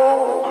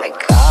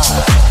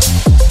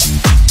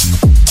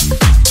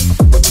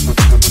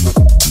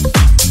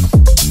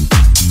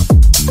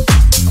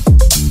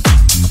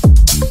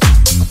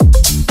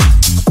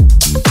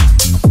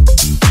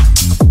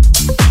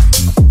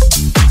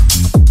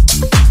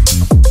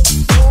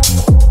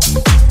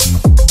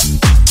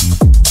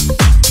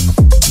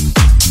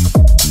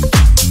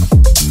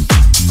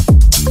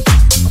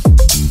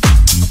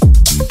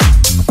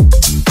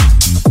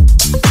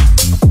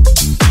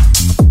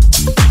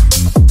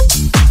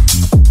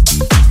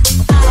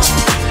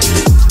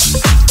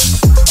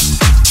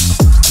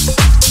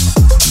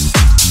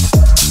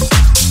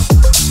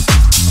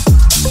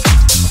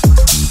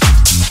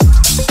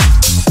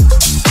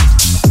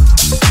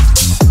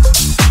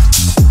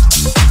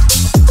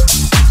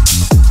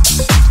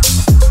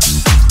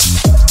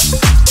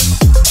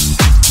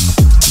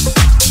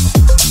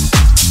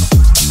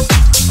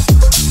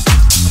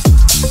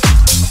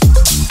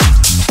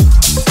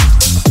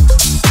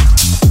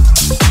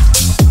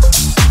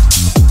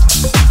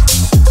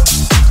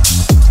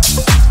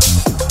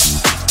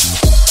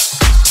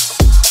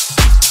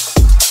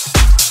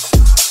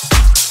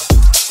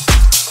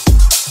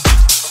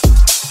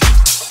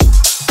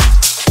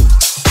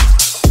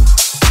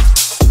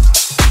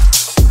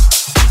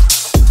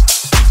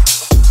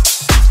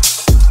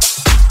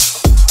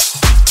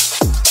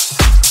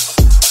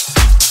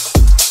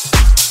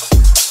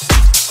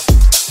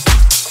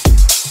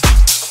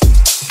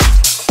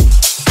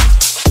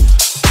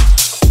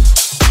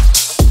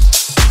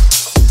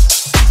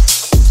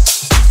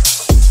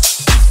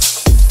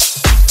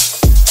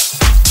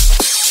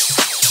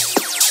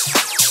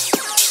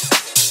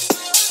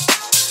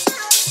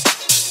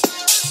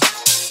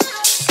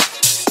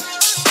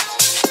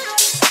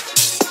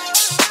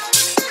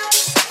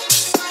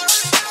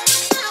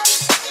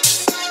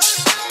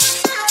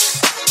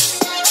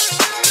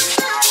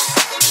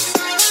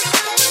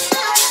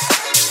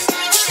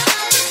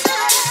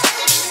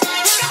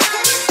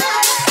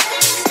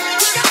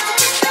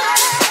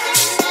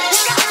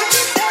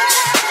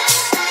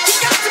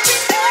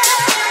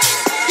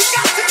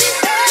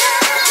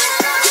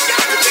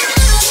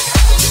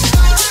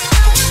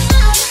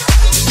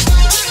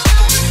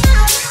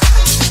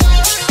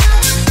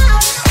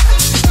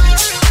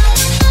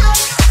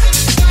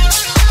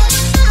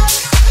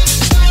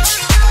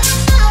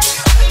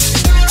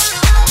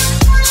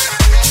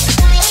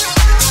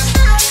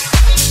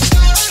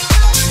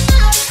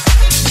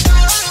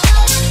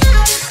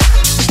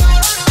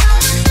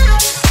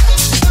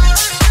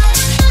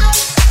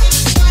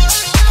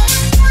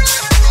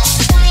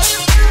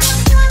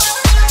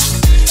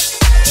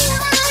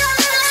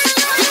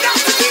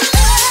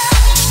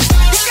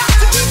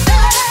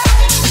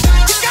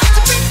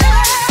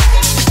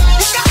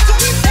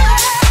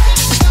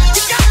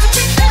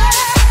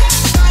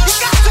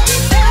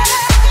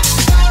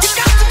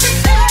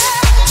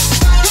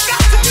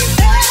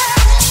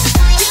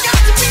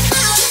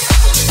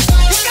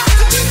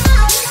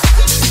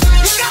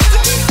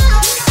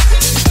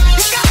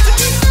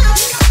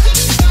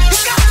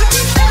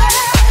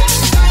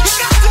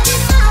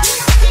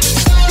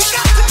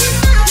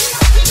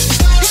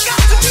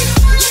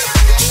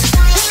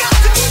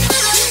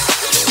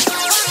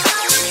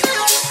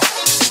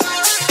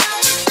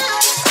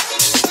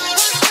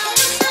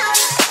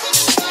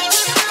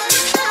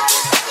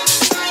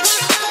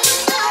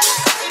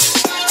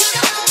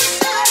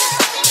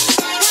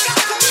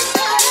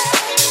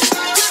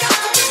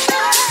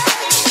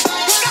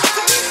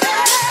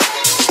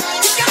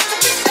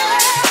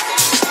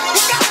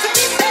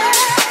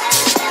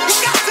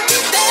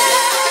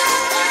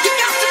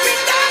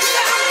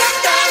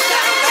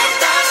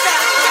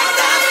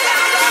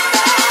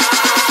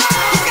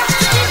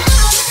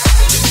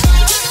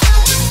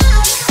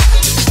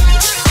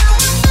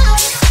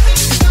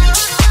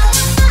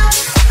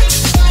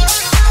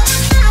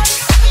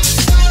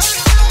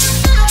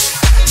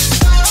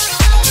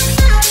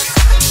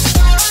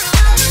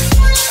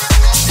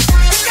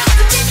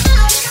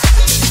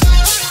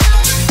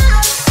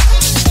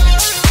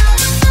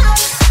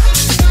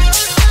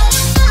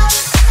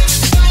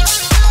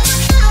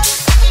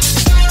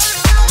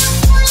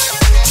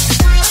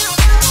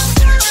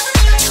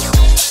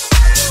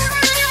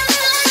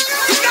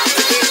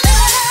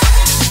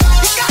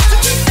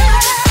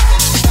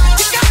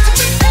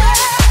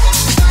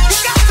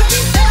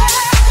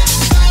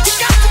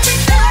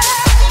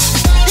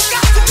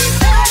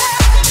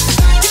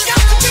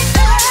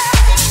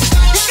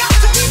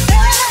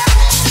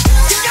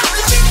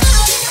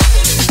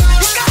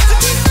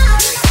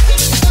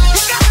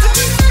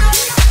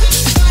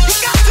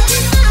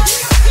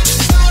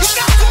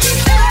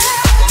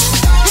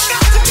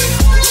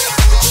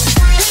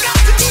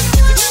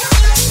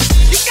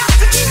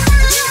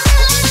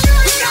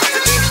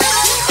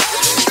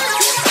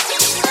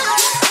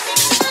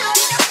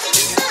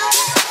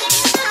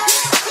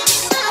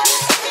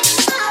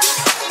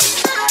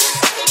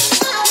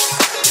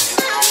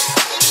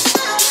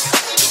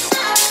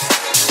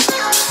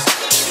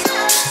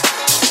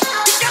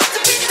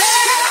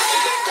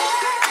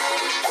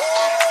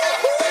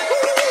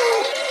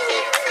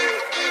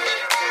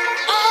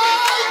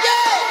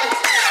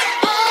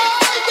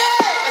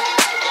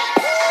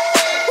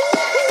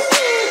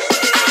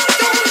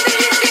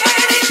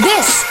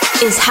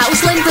 is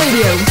Houseland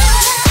Radio.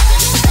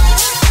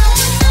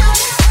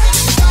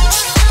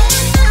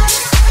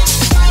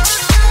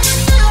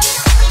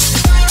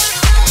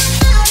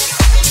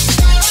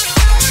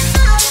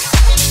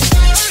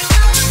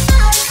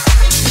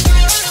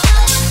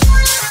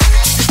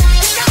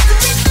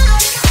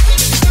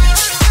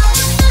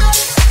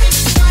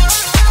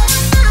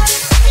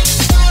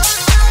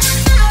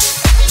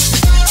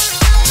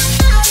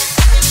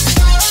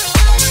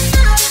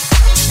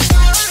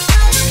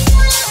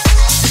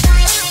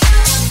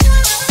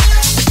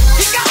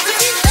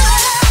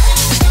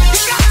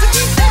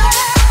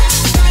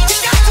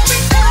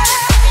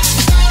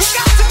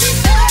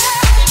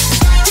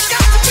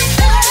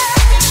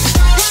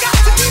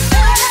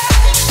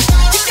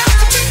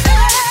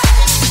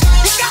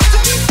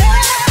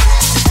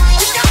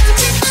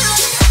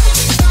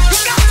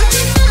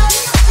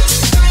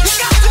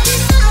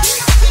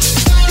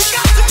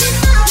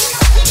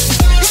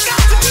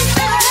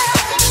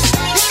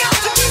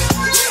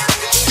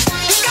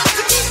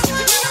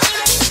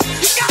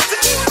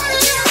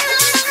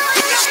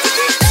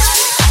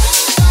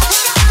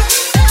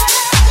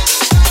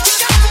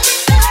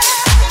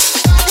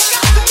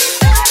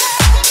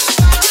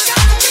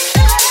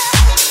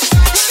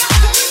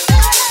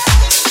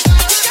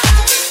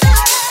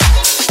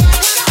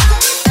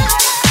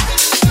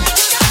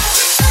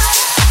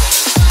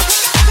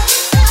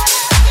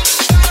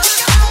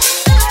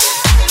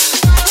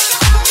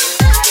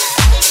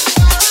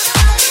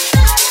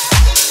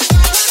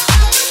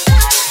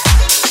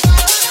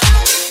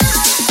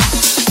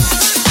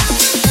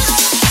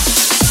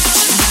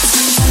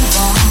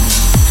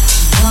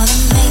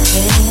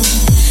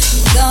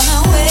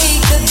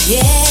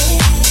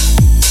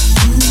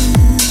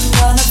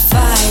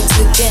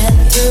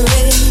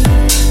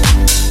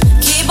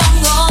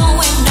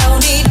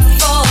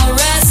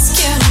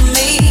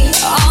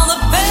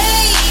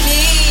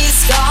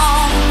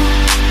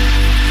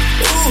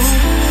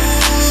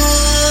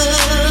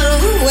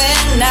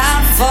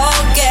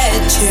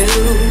 Forget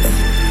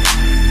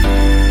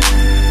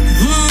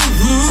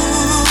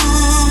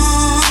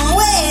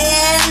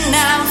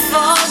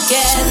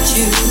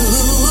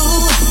you.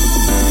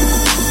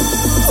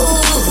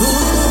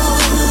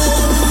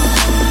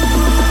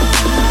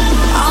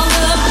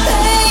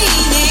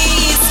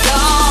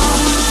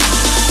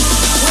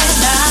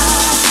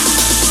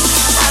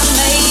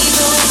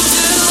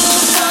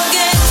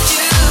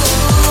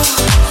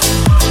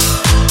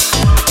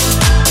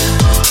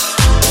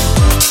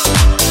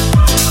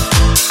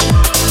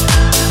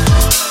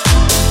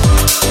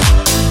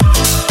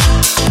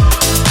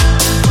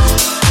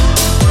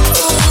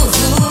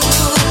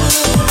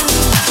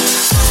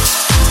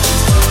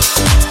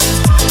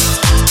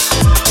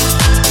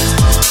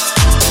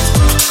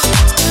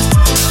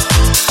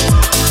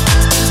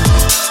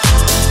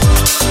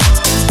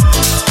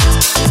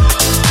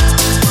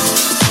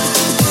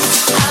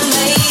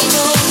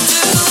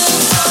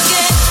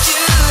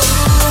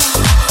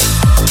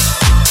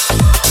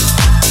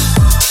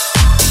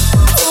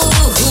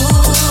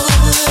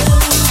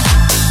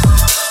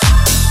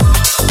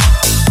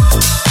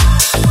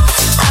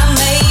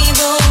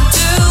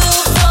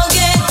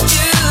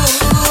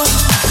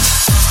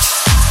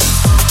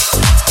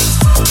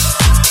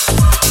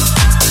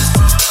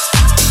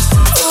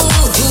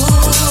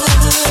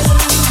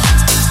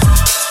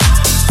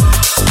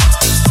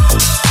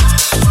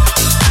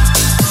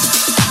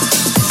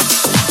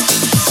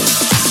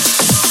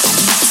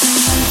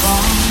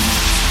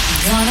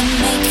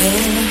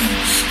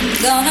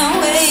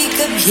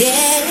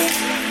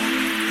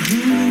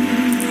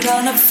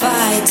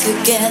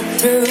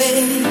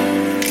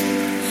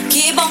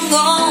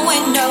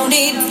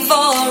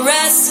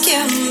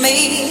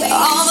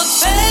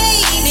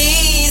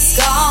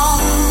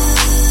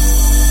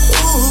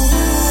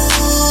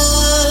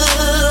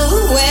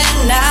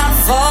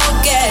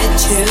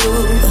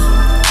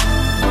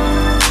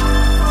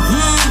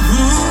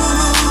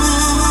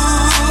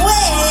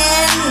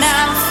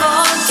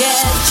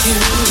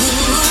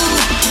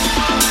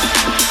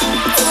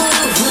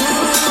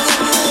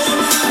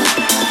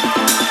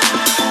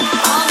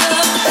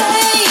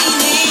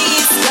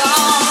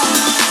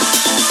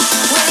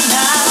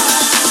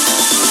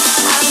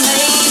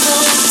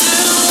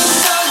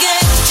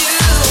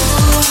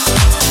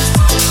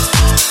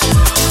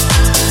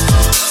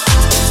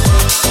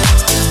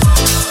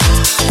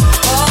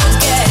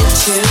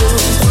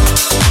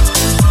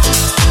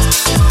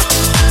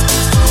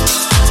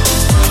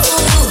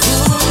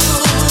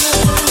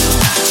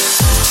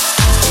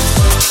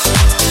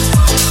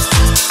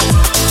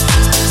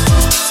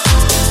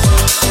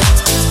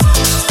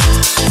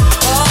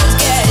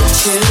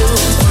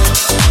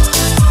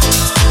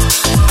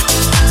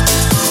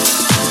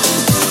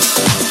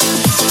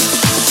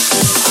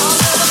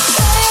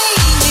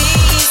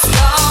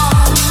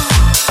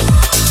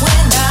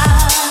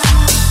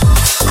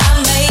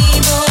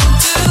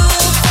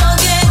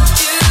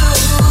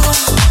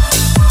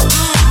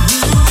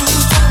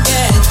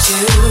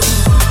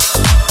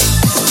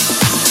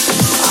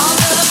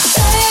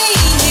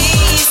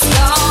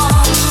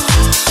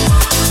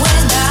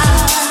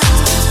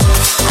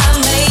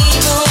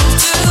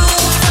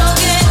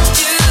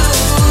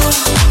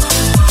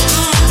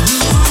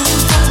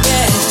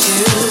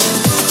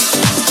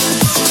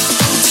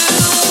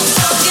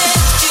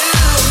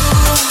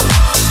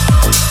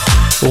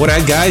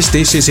 Alright guys,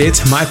 this is it.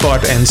 My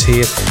part ends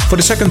here. For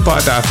the second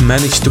part, I've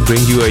managed to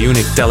bring you a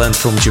unique talent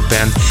from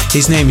Japan.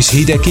 His name is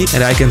Hideki,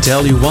 and I can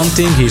tell you one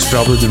thing, he's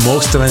probably the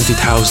most talented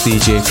house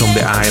DJ from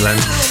the island.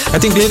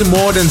 I think little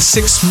more than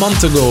 6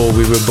 months ago,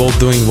 we were both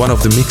doing one of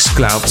the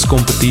Mixclouds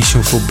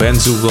competition for Ben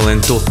Zugel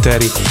and Todd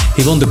Terry.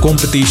 He won the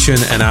competition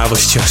and I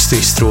was just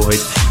destroyed.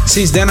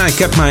 Since then I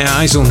kept my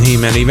eyes on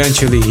him, and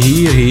eventually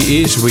here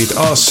he is with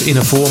us in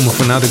a form of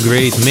another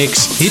great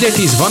mix.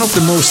 Hideki is one of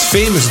the most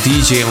famous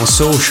DJ on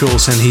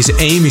socials, and his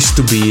aim is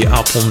to be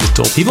up on the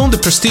top. He won the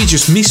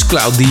prestigious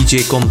Mixcloud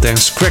DJ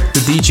contest, cracked the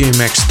DJ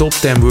Max Top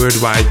 10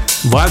 Worldwide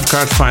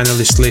Wildcard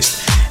Finalist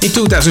list. In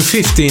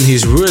 2015,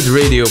 his World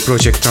Radio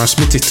project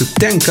transmitted to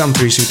 10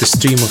 countries with a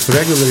stream of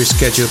regularly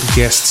scheduled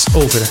guests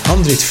over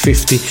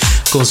 150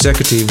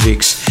 consecutive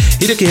weeks.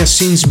 Hideki has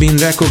since been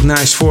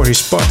recognized for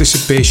his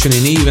participation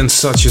in events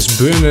such as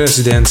Burn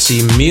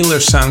Residency,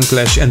 Miller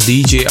Soundclash and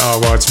DJ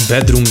Awards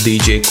Bedroom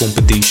DJ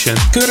competition.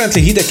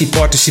 Currently, Hideki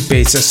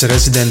participates as a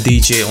resident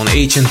DJ on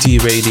HNT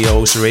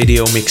Radio's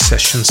Radio Mix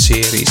Session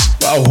series.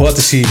 Wow, what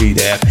a CV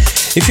there.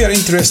 If you are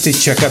interested,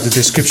 check out the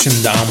description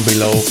down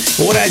below.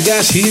 Alright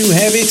guys, here you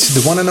have it,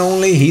 the one and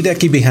only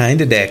Hideki behind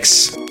the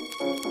decks.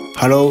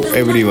 Hello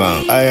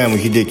everyone, I am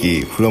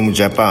Hideki from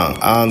Japan,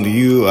 and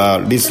you are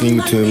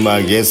listening to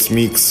my guest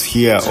mix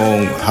here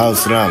on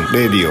Houseland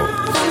Radio.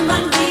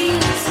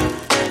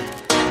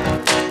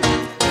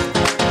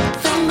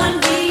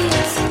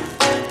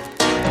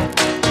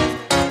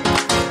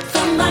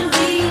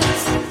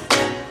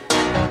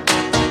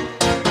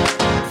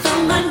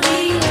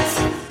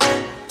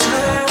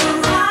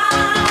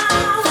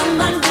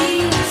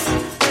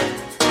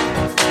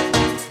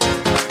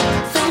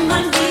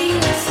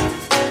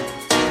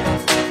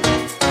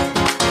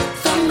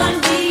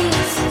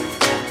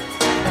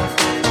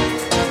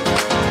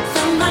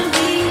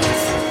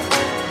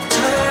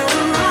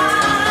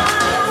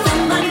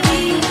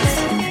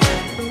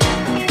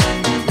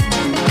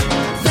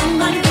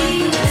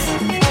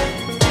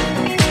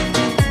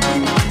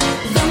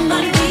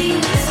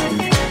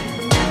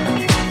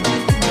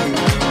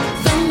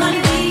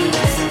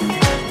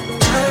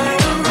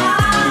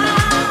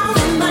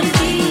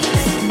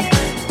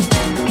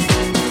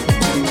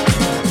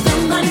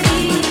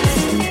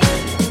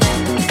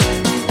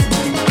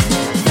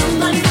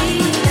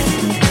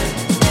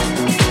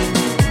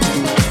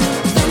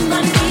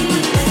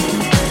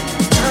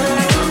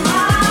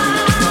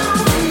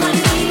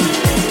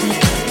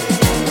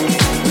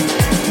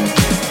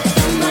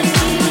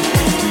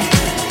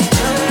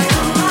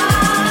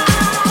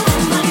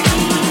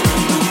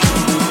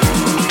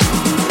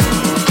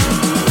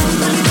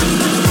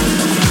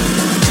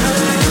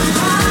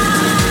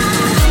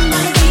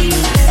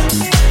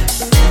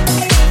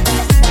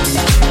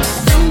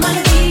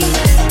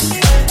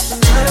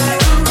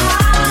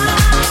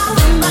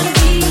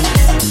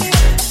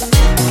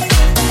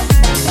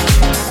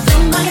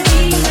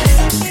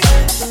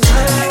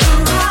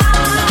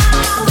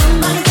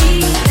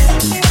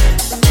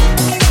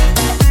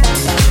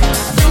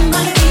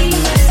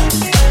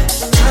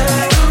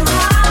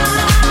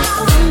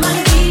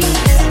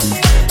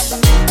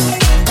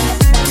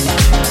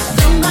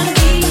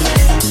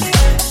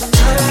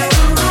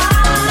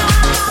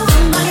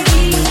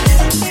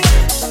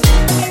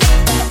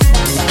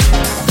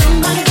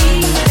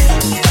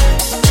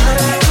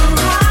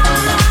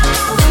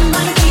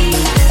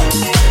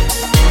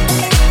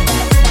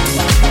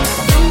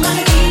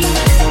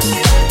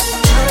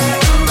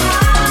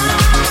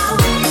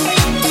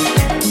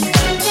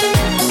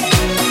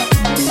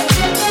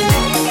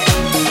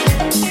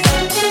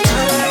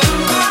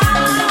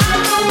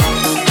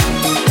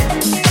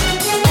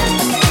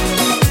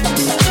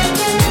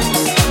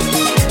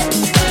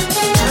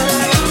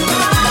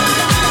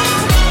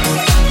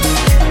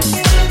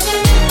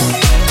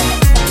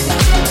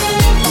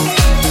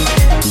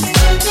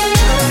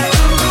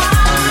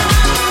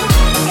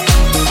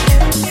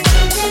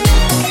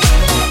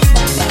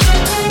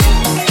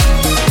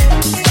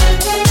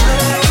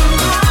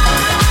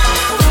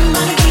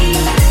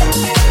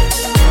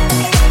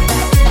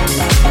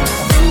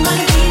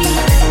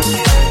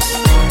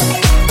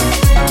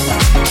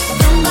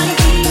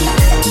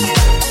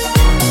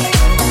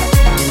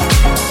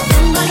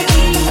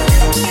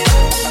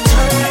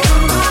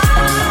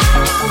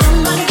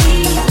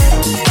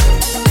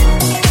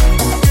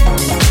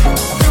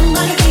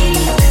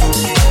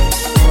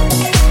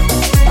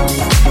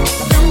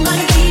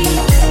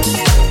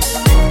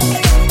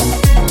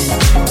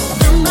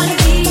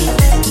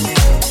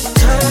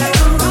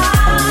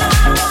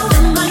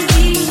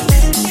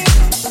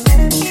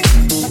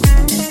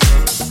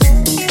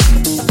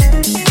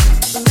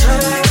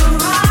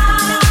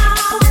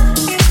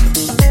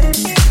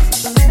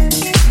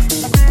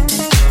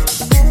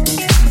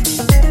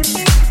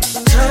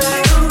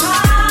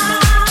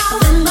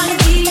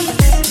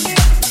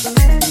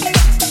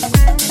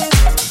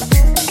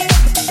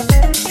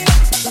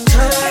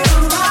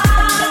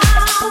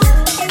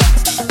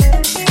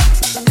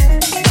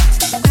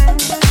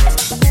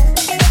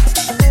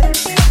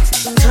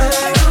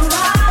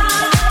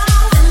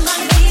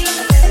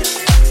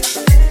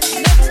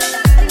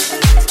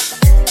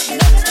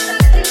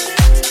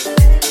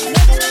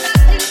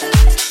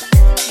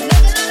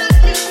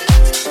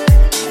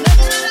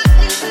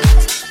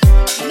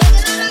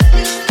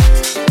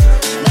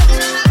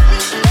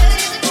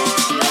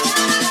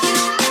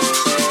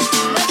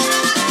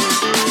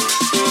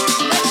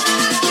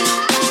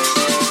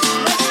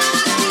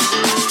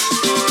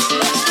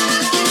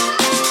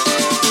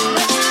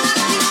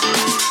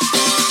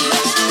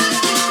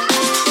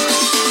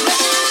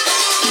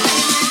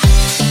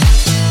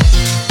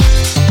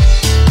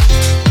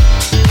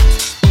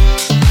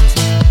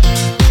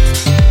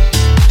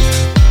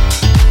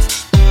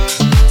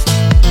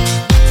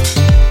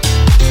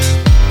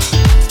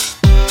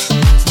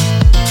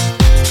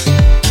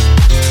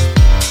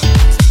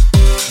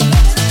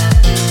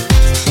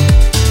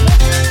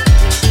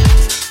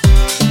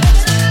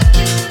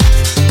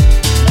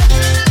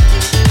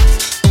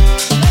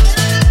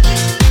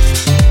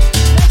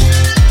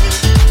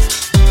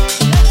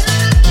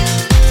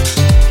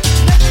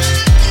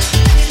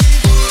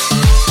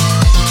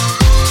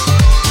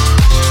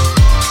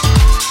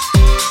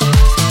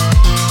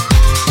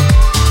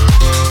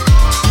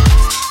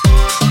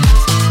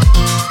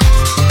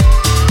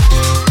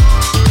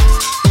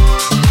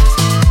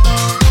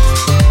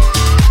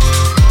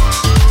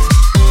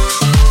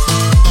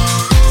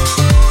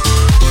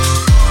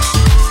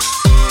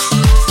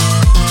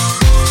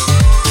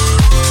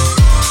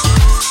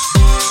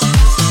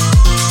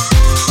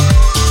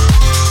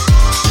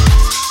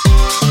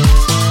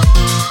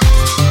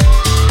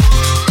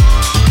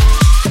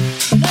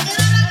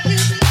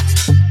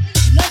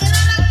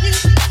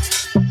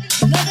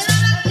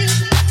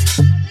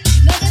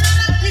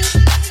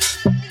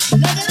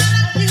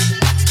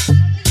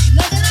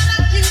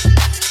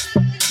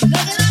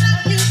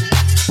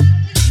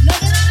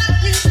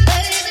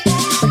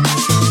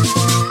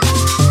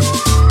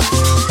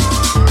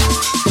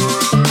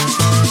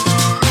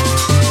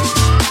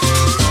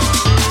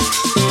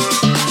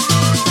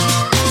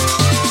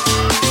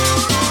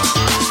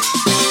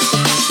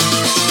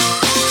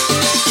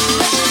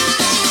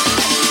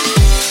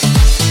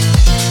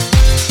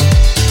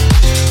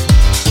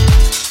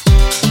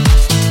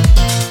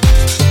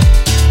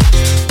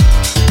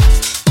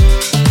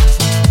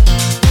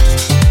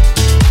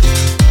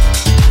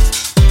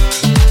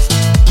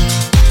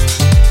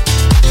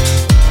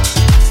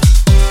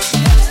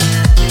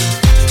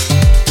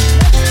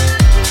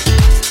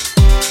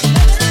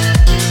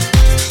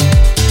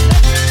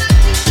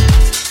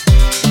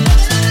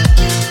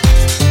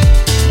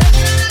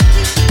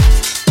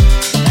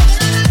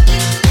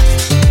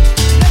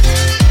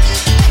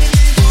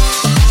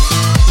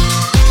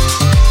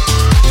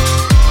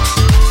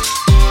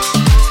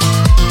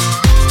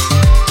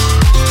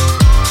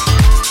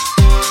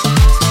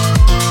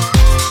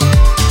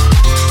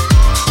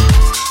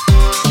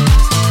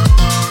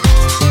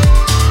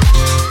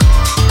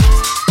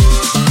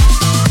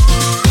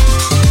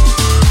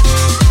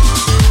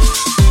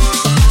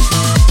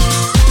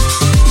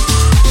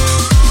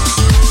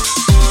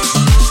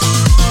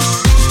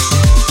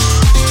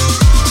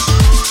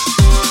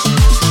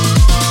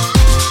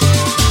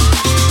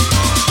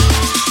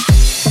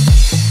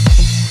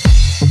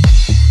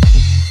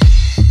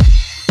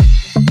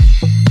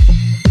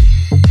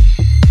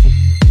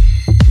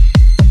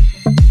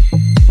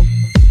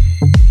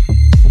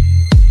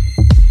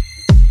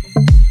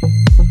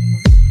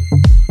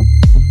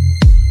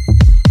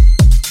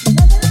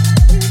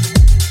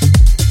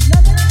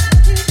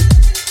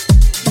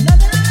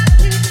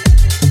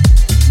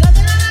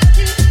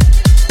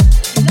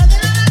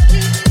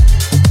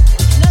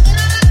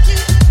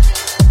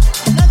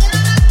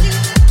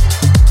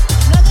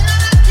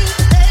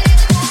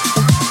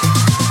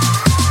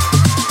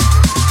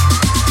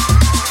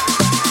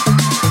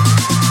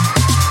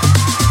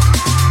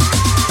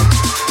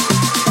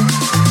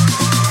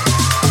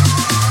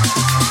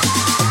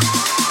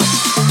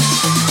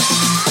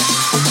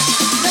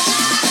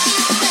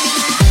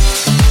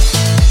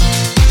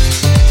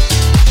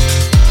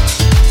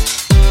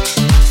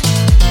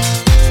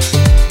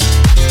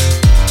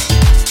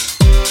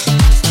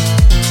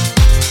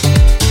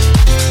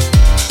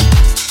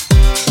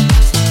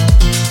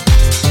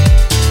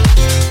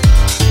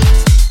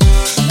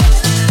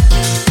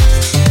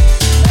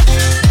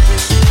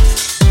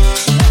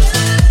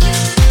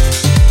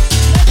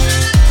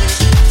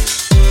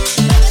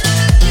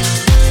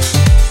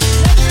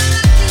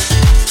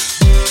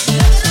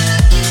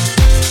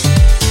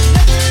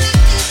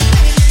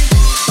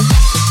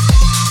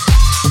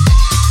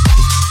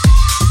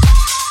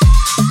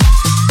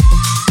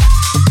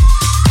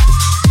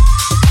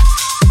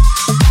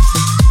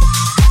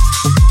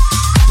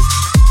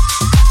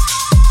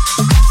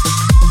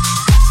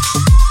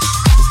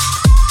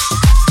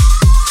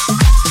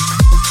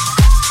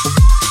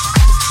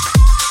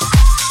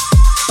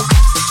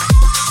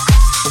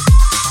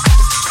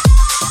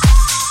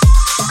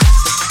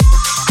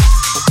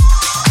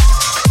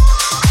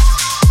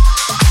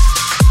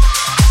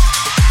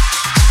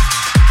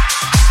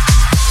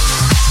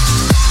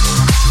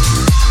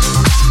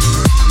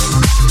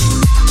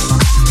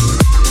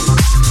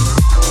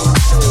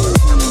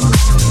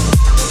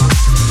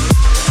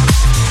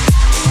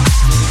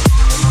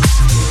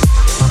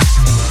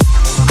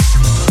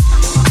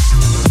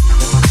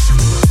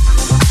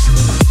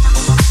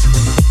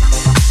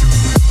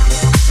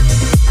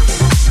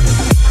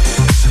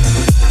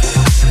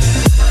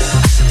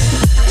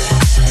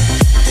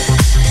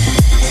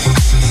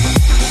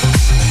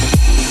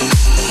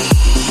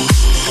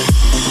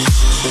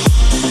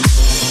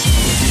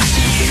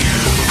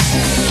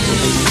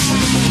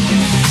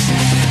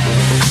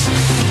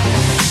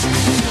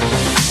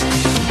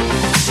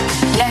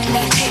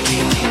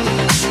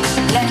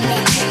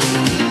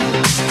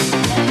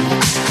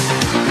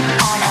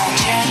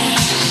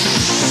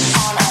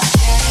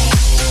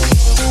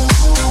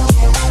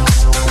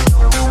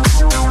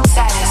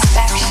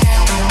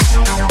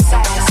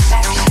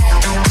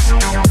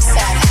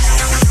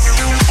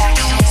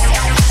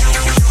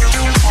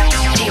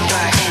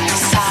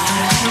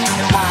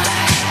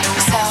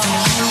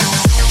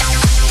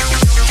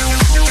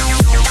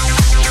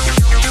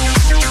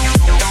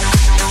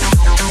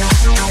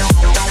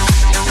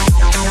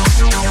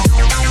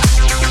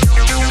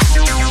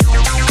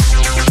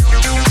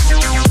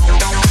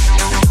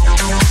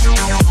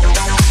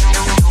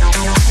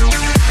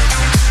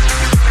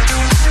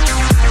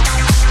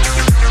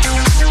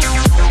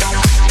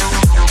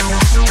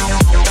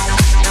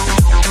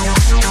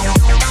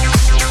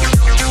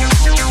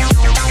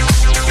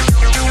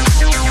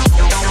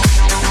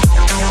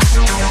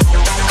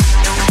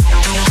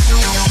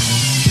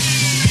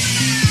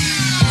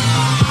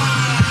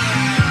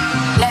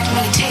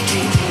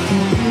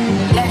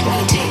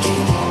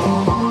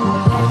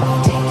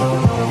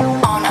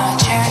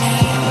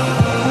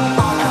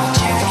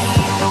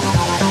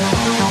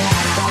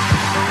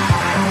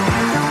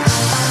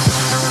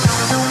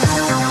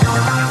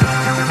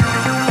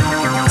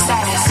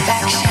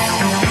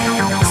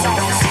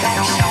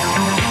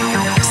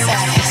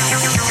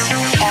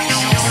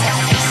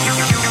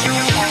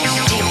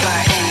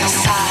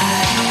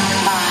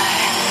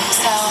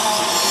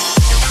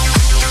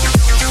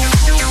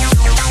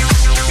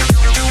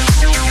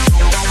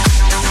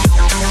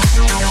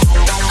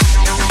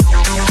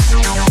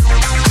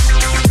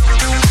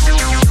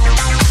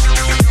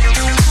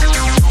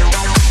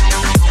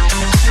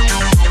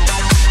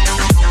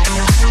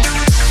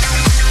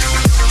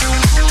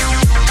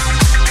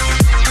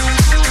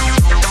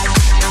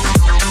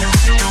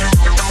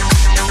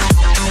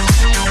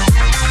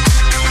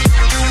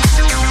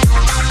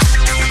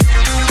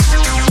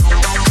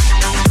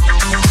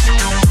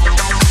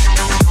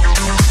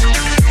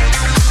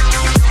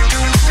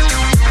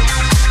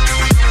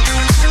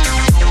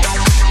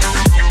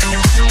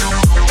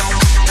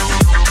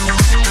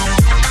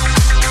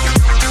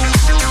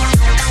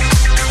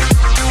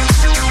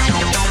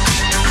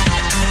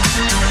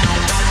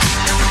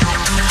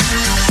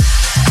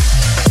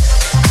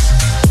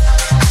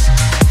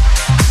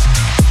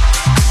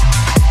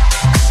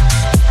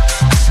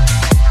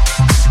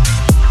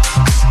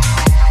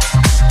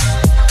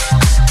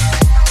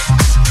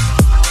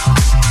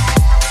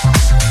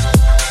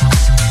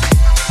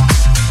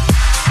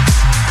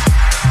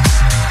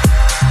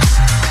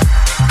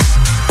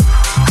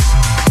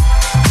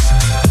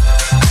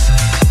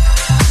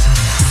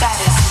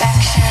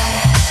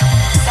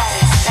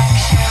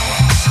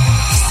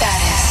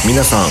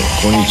 皆さん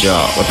こんにち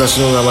は。私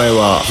の名前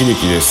は秀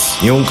樹です。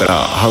日本か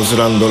らハウス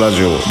ランドラ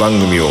ジオ番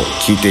組を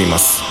聞いていま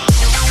す。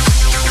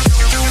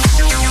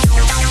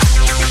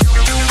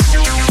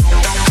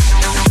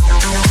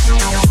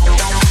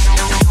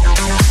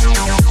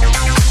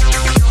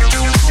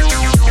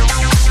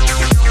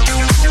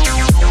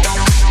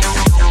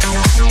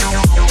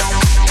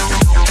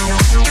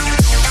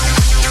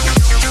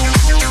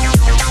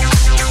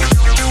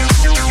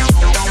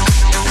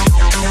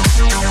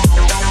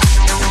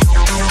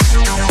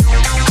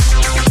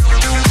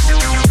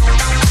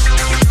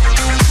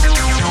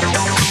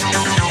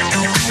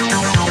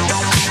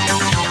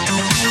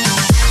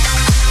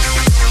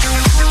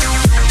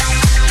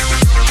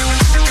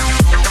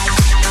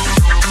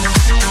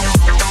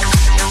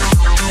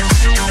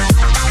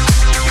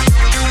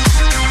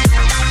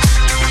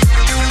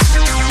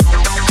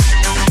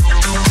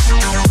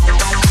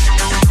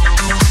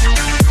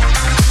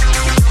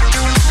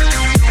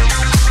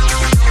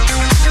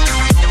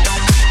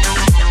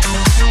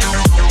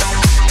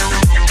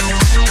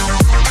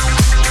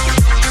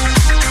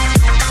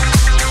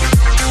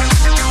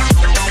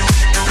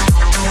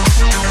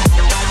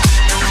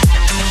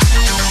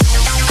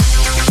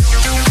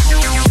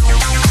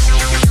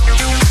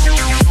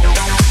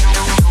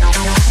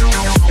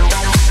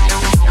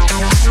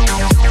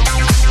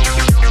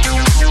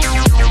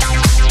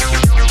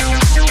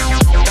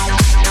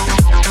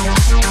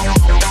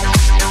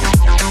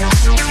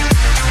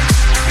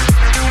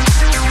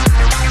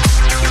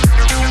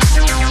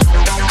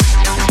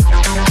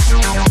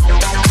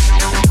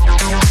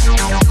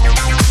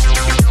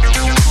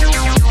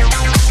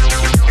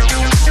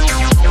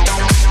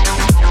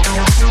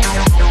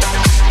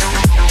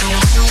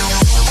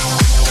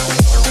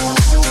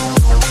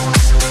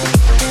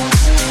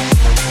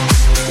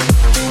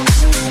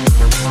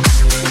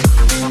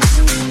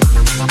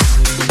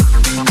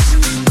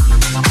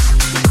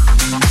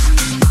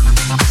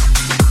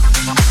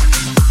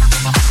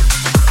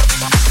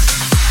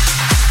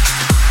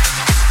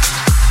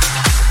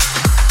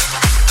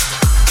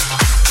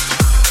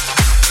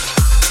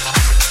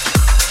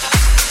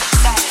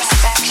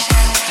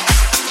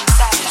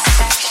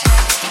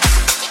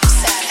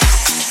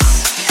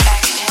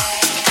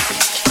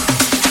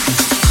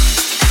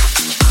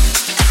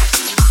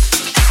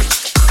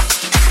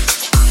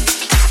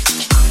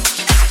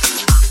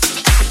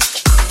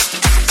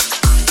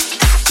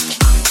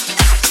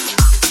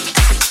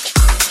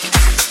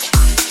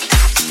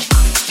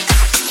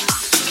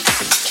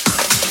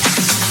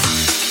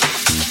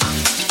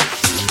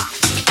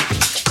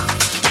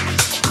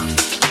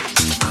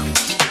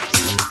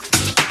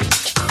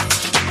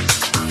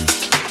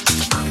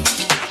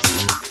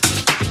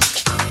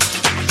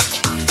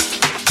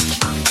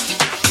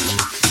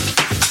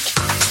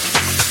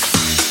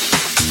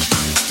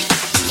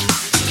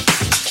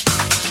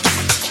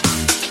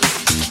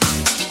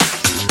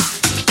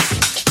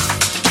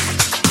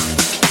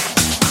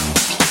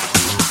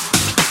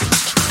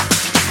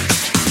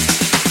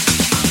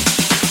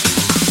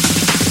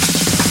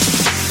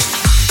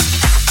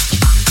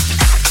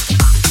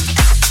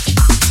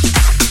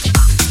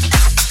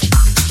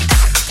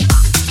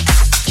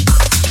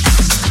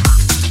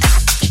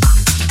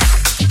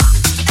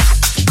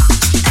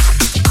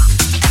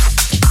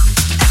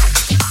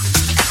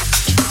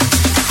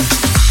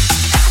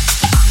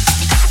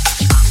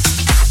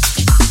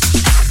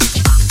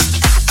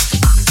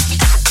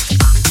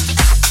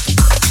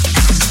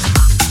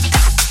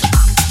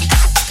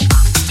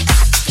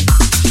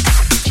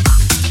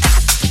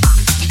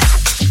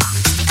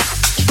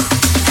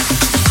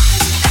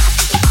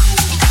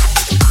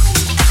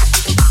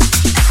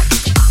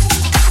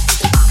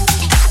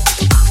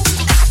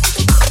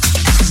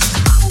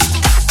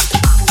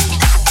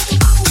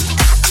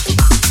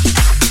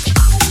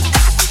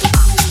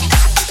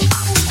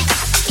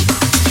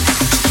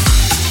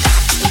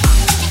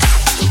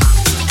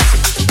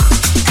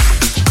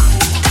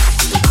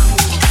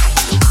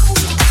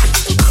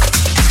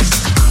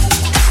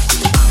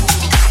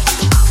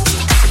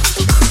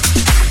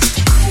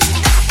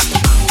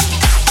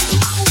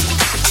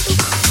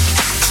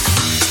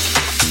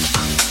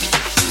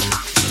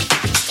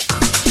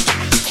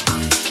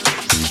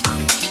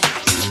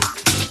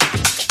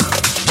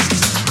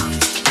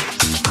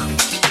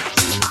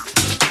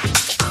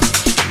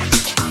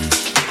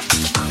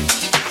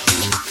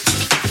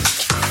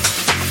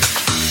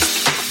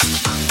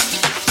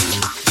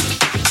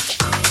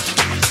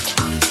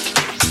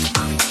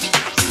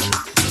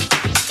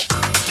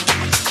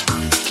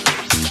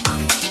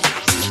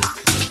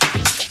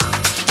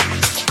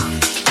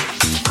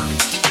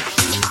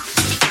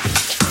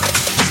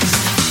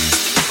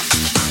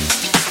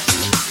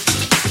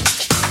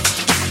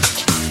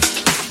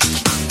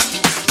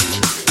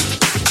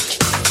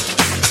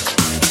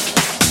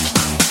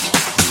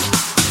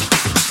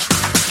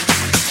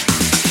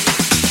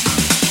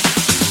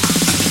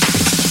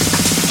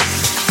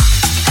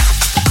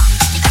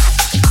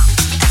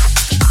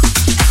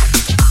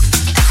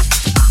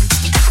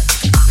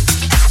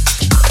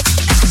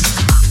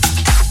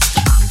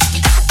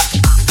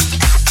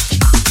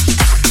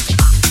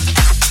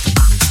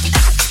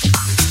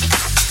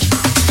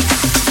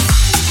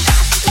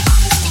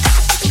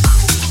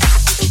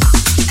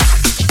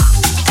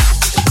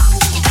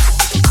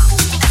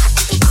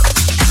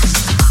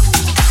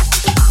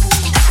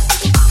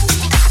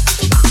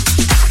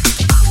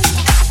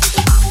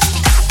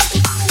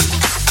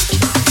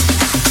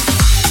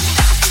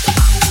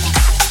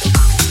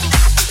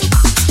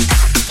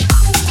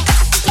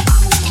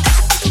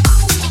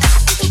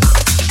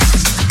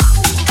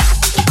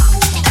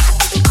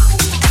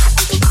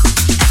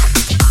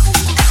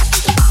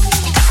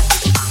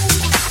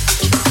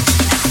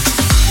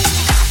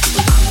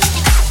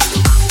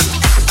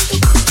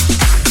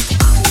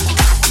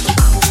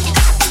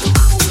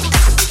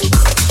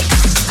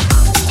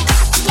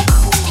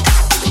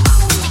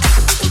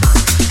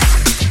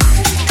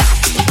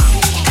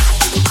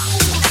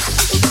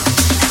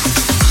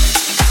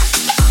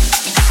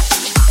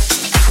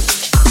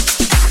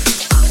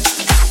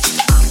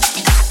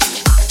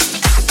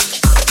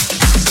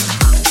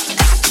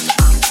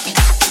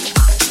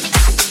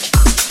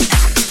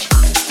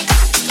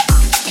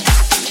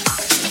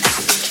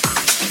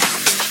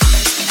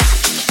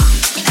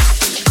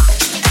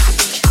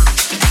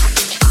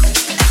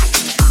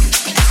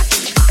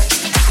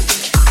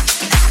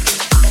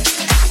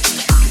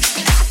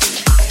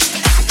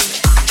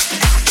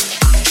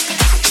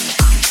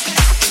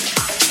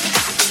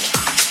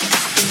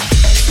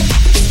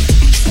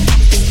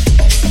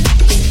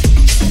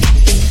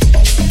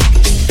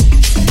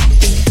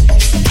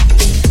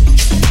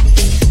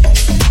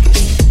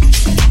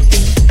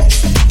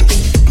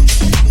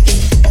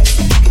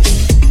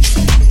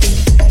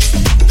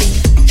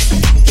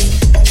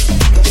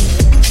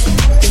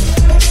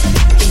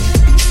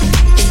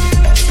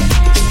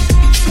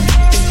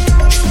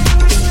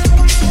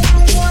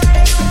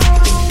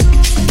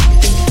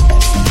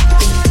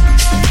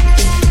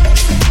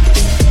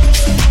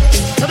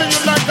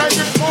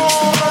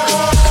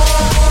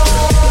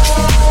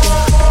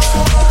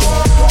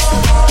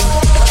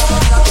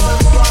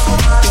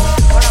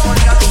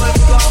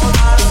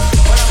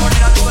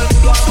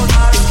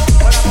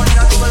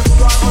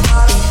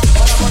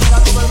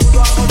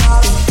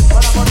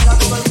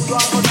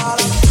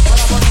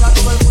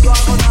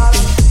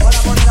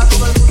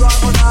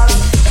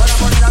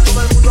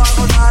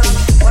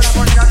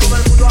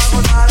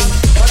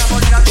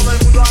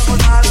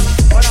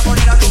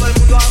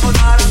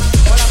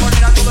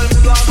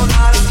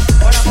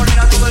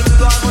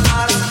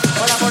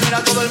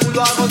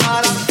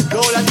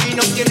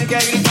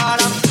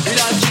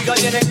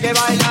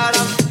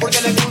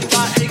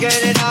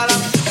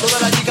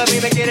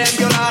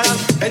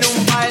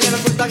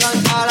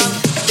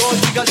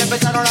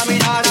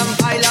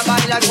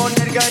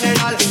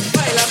general.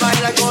 Baila,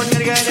 baila con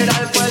el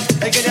general, pues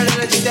el general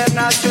es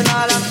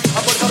internacional.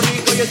 A Puerto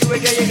Rico yo tuve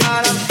que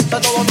llegar,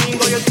 Santo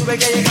Domingo yo tuve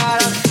que llegar,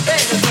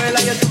 Venezuela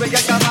yo tuve que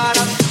acabar,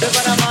 de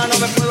Panamá no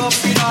me puedo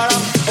opinar,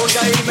 porque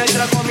ahí me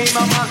trajo mi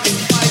mamá.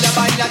 Baila,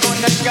 baila con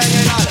el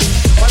general,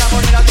 para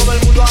poner a todo el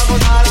mundo a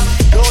gozar.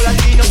 Los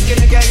latinos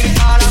tienen que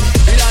gritar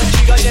y las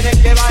chicas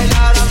tienen que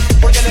bailar,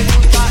 porque les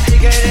gusta el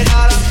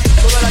general.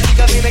 Todas las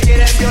chicas a mí me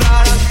quieren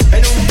violar,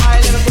 en un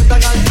baile me gusta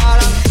cantar.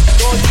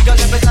 Dos chicas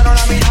empezaron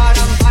a mirar,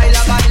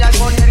 baila, baila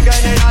con el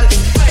general,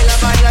 baila,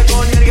 baila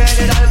con el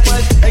general,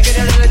 pues el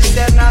general es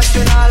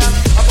internacional.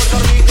 A Puerto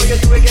Rico yo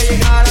tuve que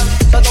llegar,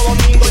 Santo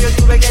Domingo yo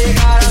tuve que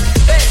llegar,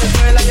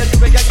 Venezuela yo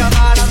tuve que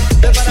acabar,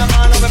 de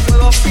Panamá no me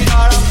puedo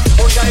opinar,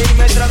 porque ahí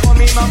me trajo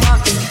mi mamá.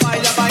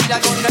 Baila,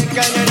 baila con el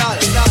general.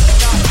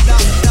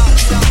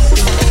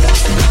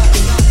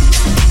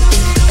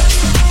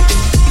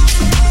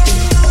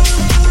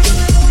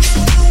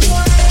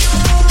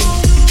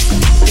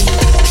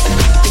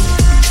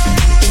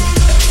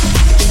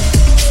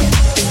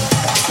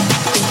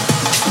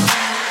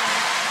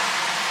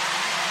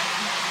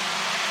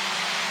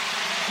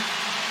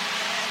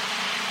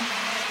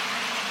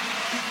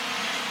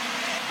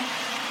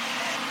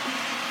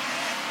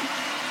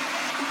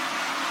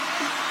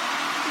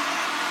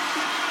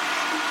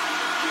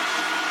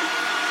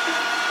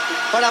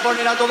 Para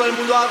poner a todo el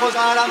mundo a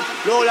gozar,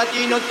 los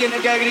latinos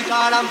tienen que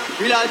gritar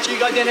y las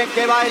chicas tienen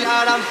que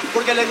bailar,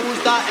 porque les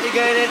gusta el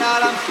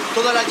general.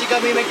 Todas las chicas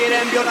a mí me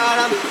quieren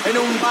violar, en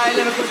un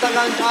baile me gusta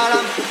cantar.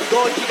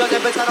 Dos chicas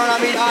empezaron a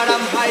mirar,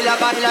 baila,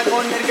 baila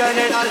con el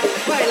general,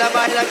 baila,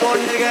 baila con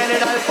el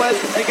general, pues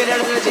el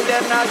general es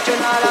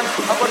internacional.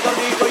 A Puerto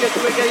Rico yo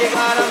tuve que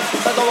llegar,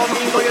 Santo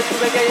Domingo yo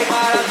tuve que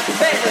llegar,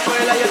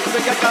 Venezuela yo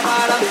tuve que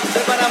acabar, de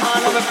Panamá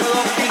no me puedo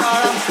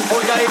opinar,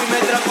 porque ahí me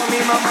trajo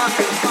mi mamá.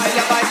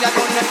 Baila, baila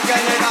con el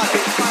general,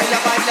 baila,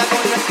 baila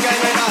con el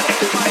general,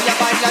 baila,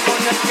 baila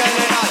con el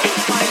general,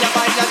 baila,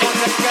 baila con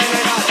el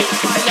general,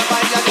 baila,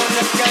 baila con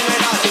el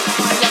general,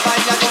 baila,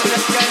 baila con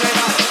el general,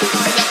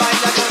 baila,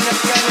 baila con el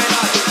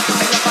general,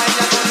 baila,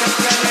 baila con el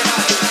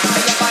general,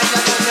 baila, baila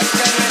con el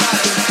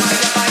general,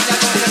 baila, baila con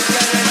el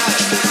general,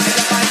 baila,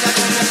 baila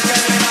con el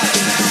general,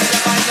 baila,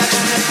 baila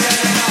con el general, baila, baila con el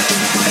general,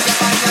 baila,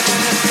 baila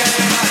con el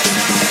general,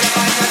 baila,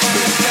 baila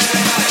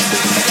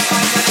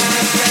con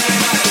el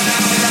general,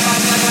 baila, baila con el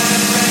general.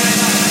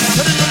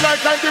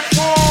 Like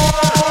 94.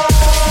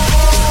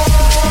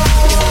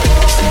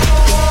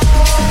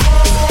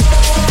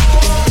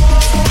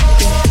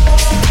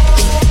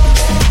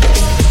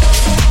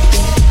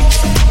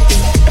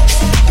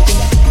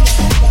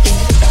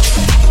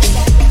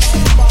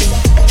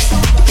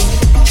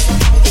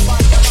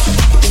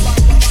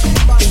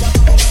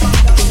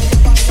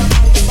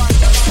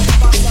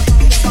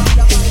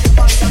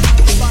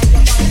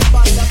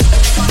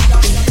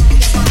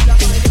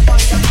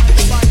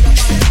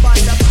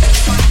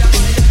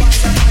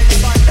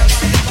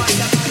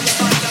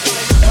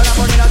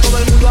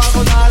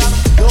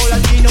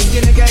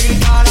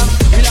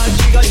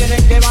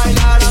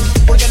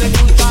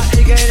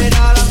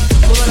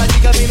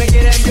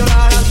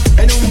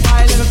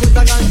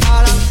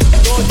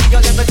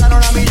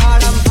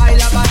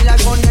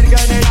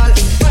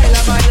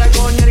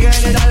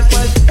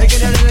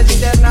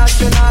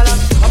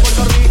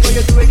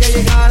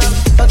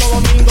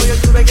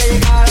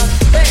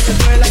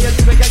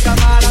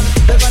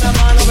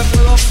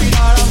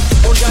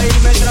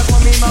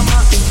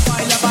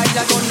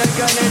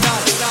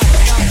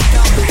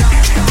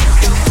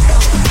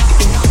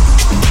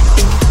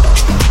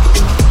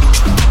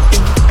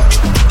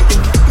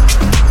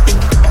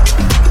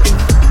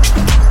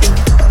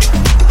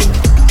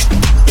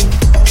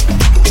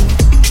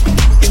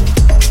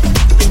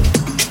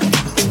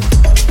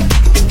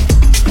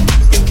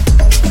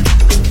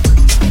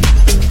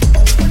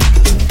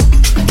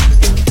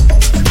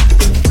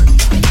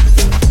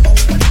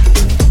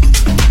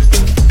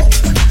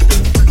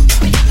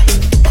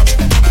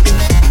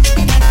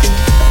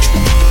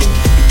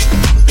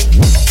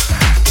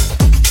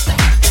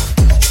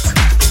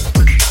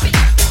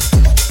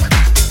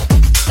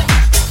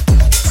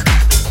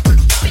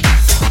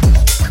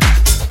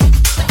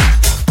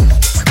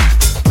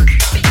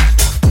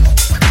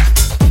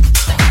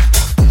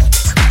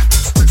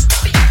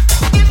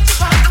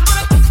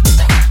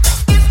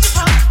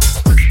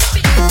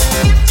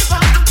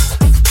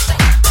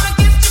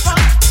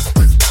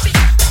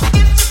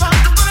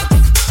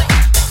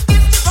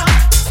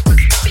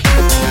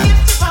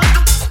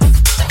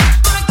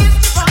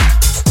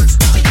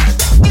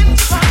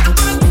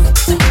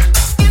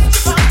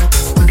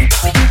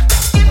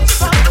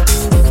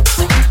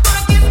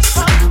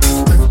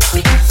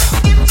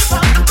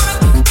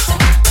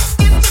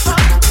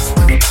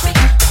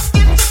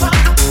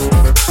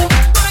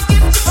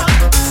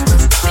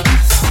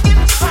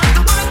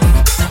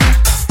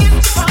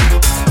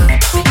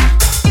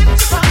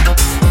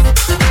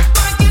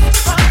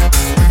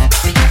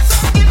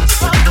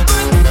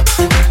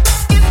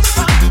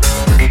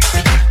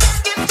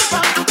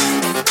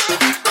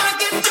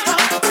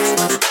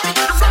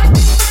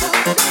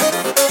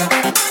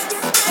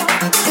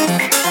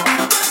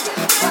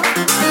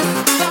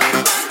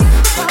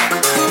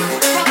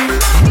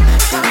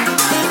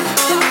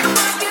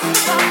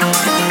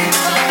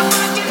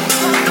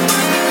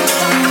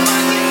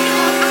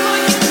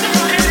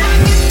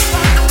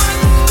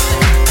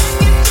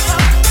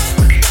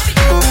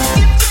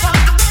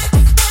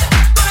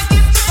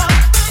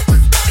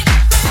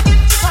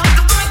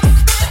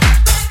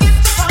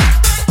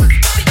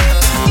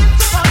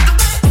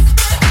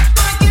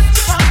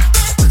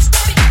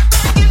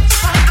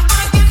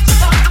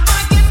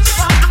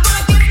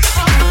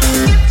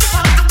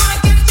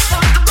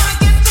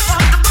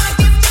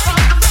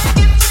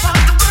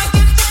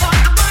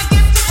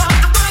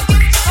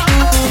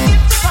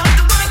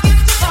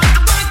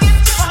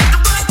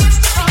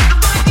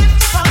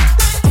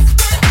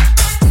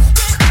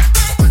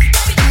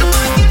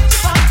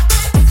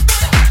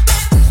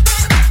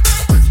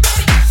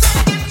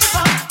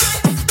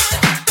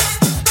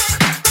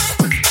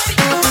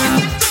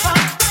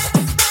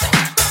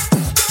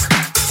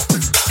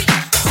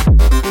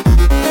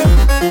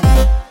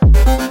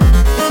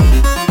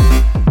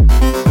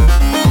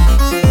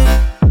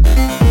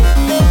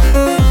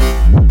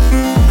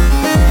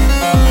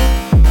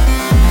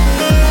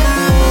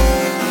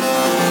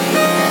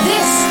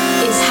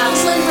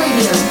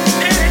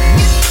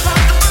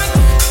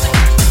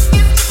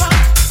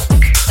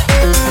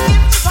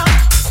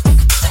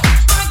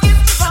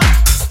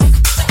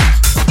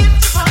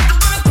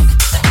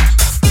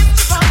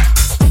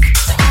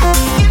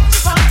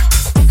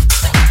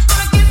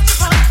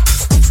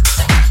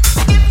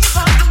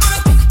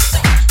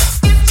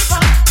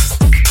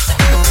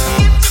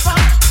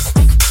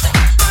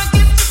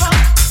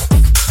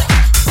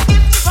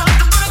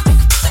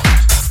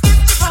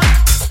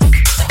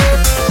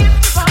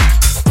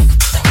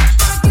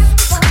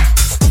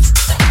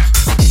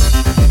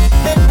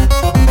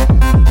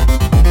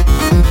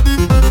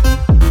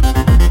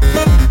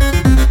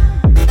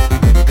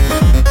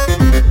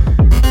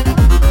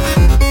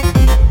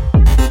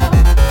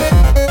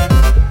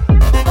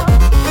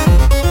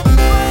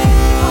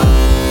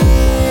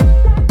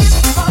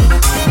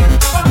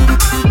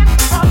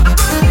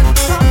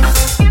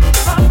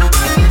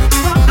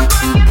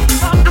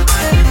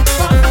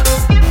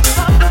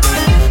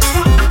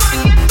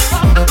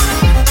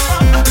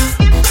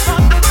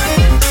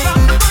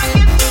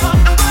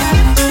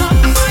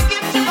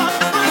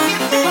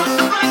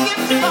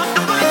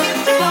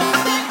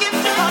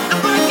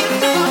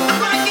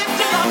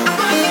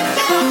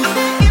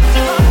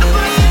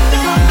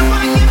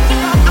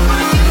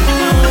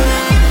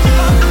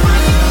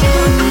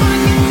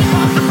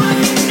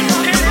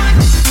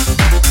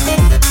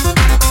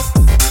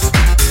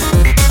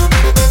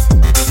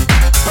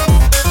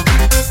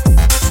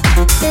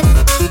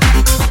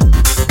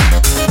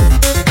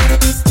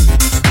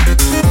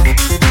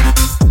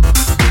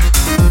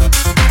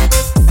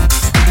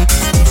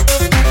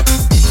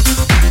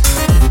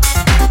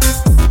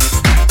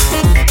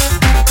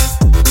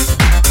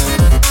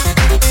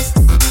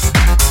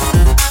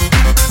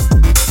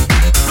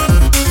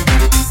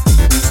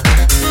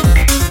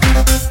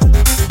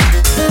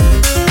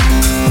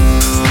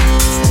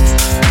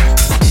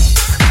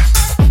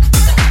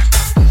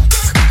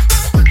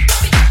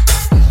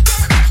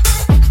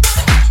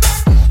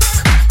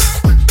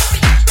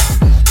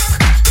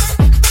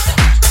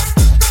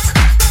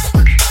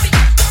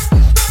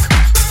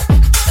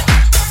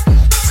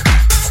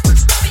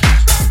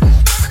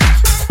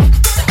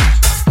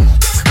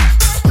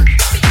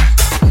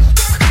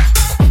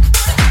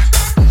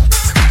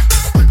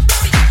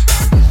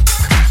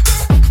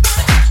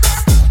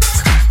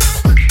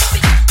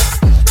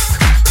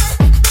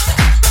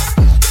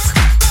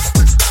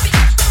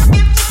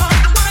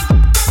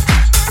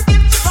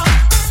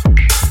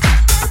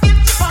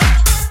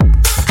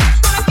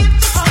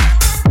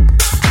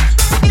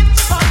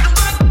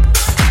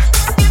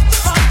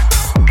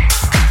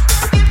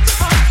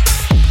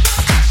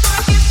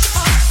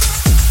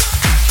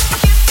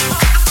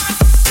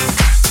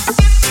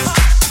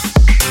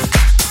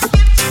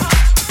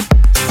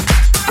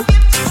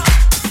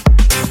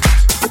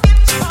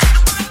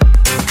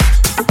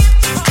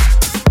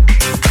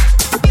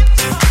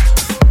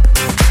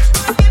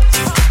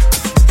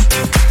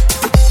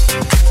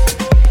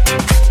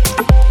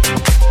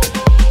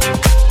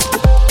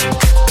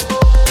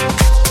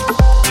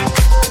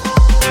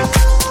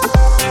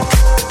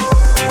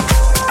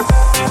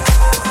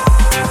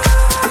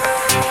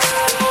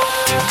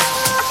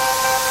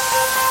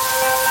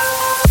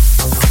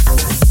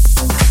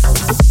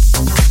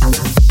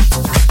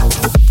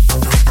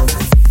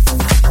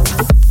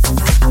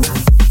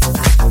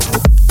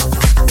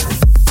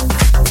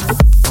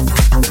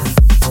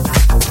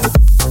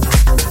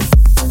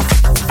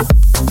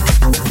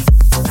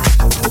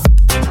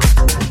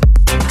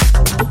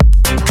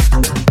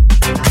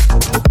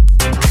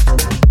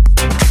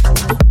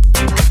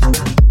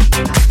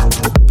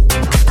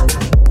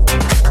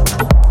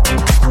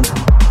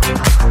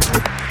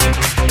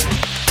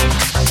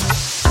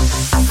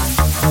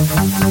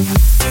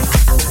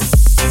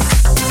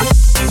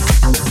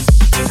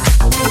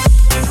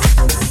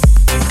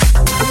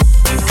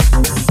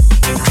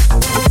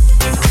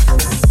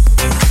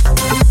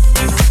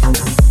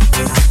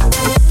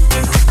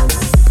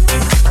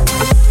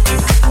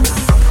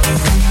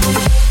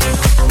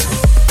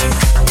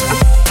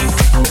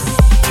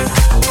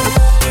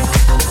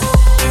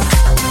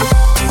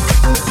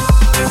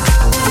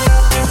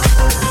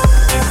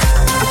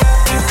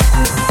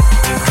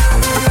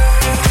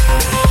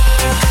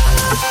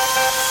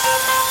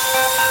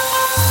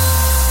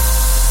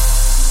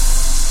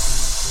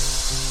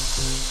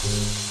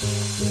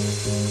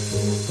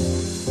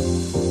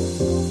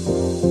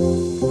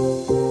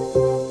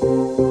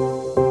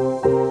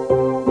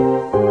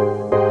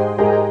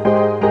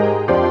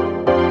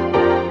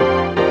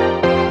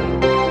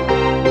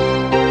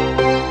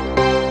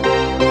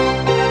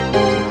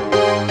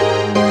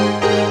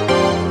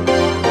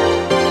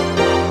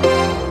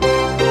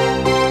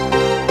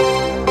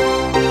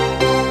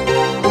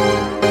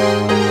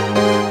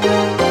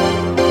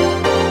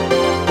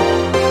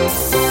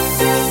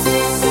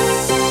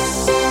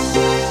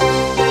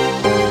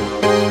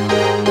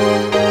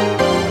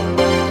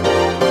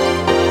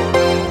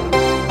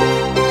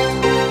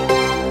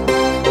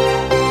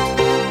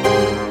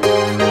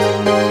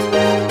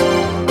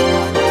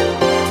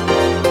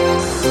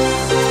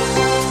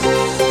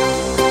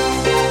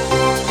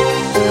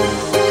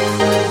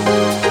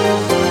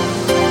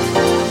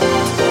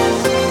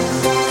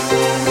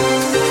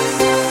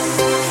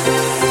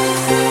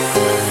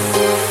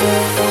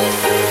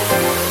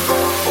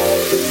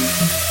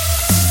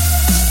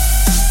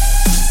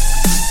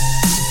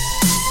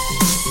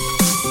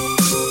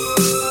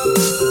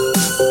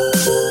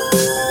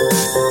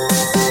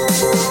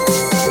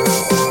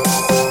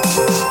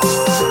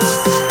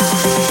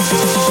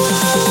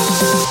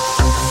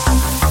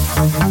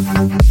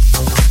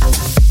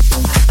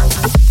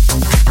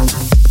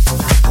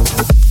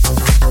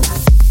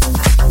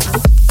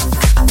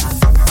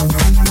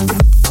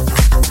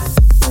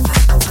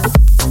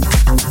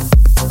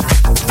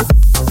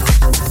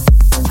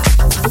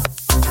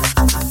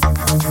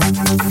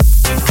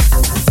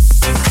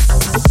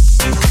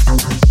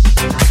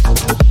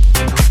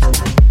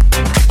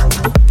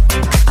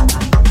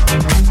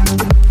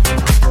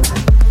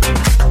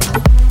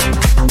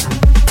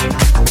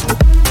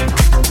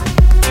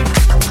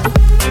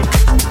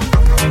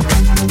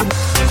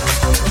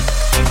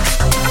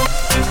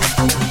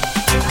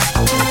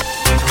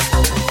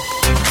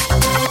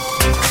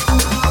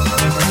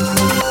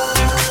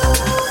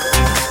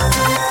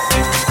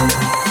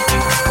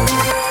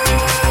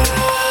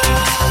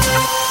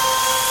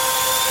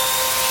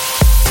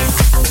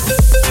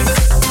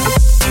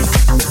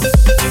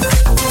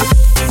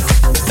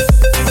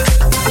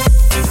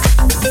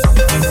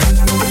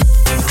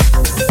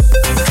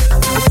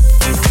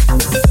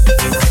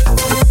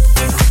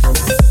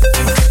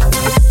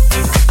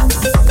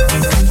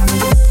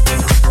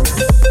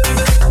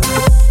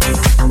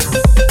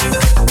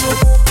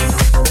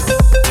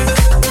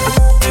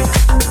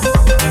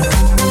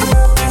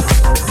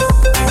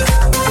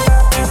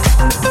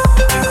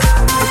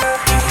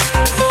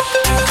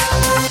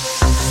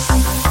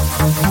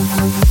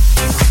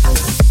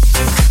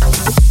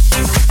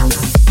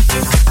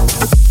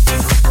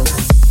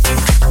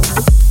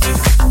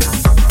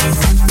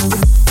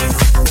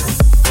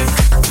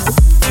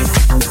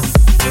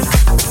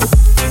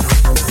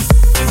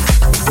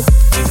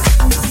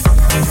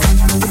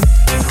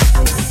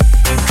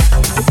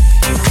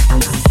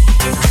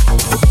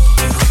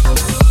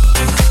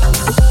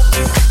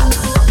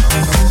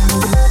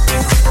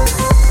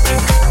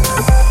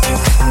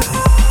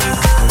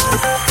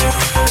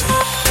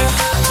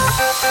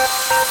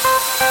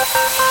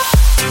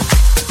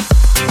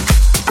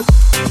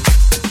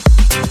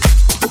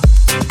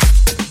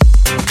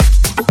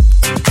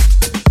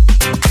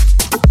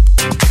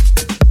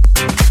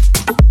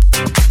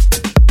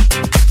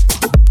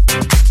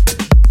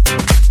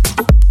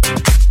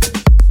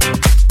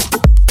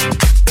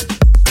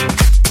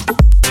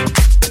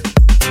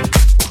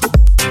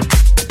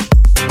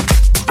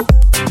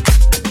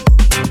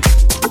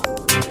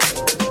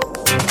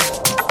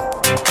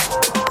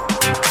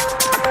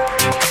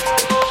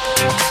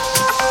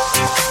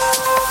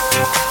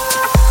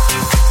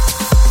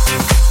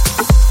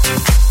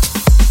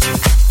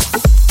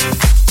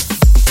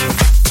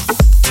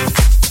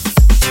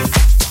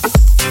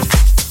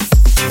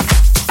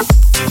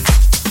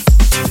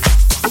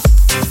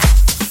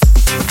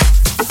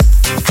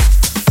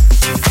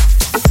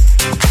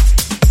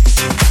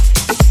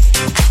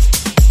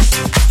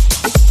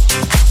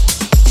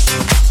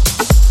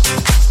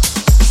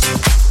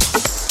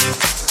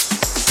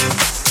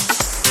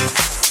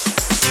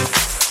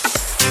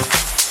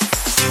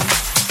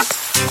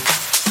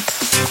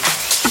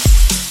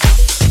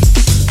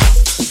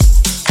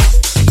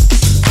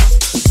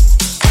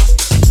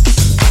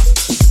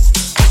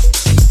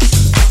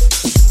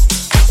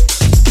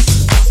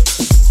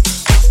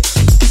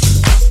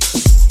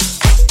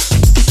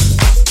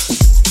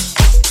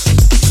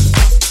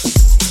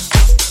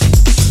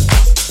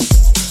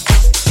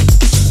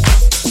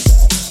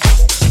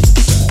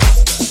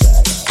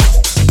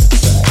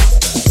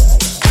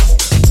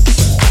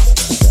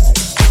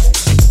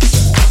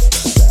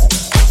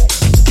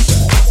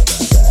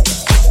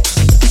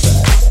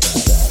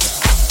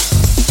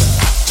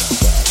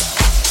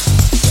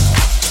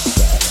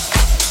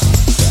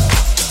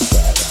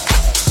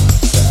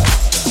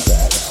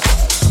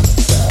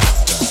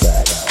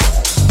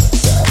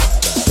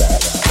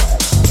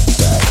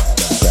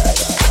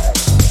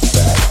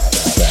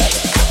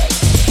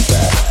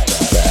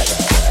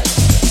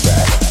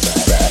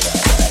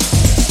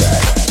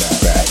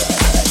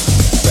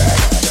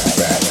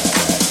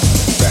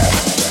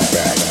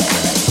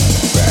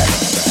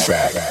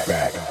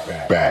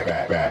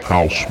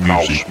 House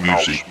music.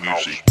 Music.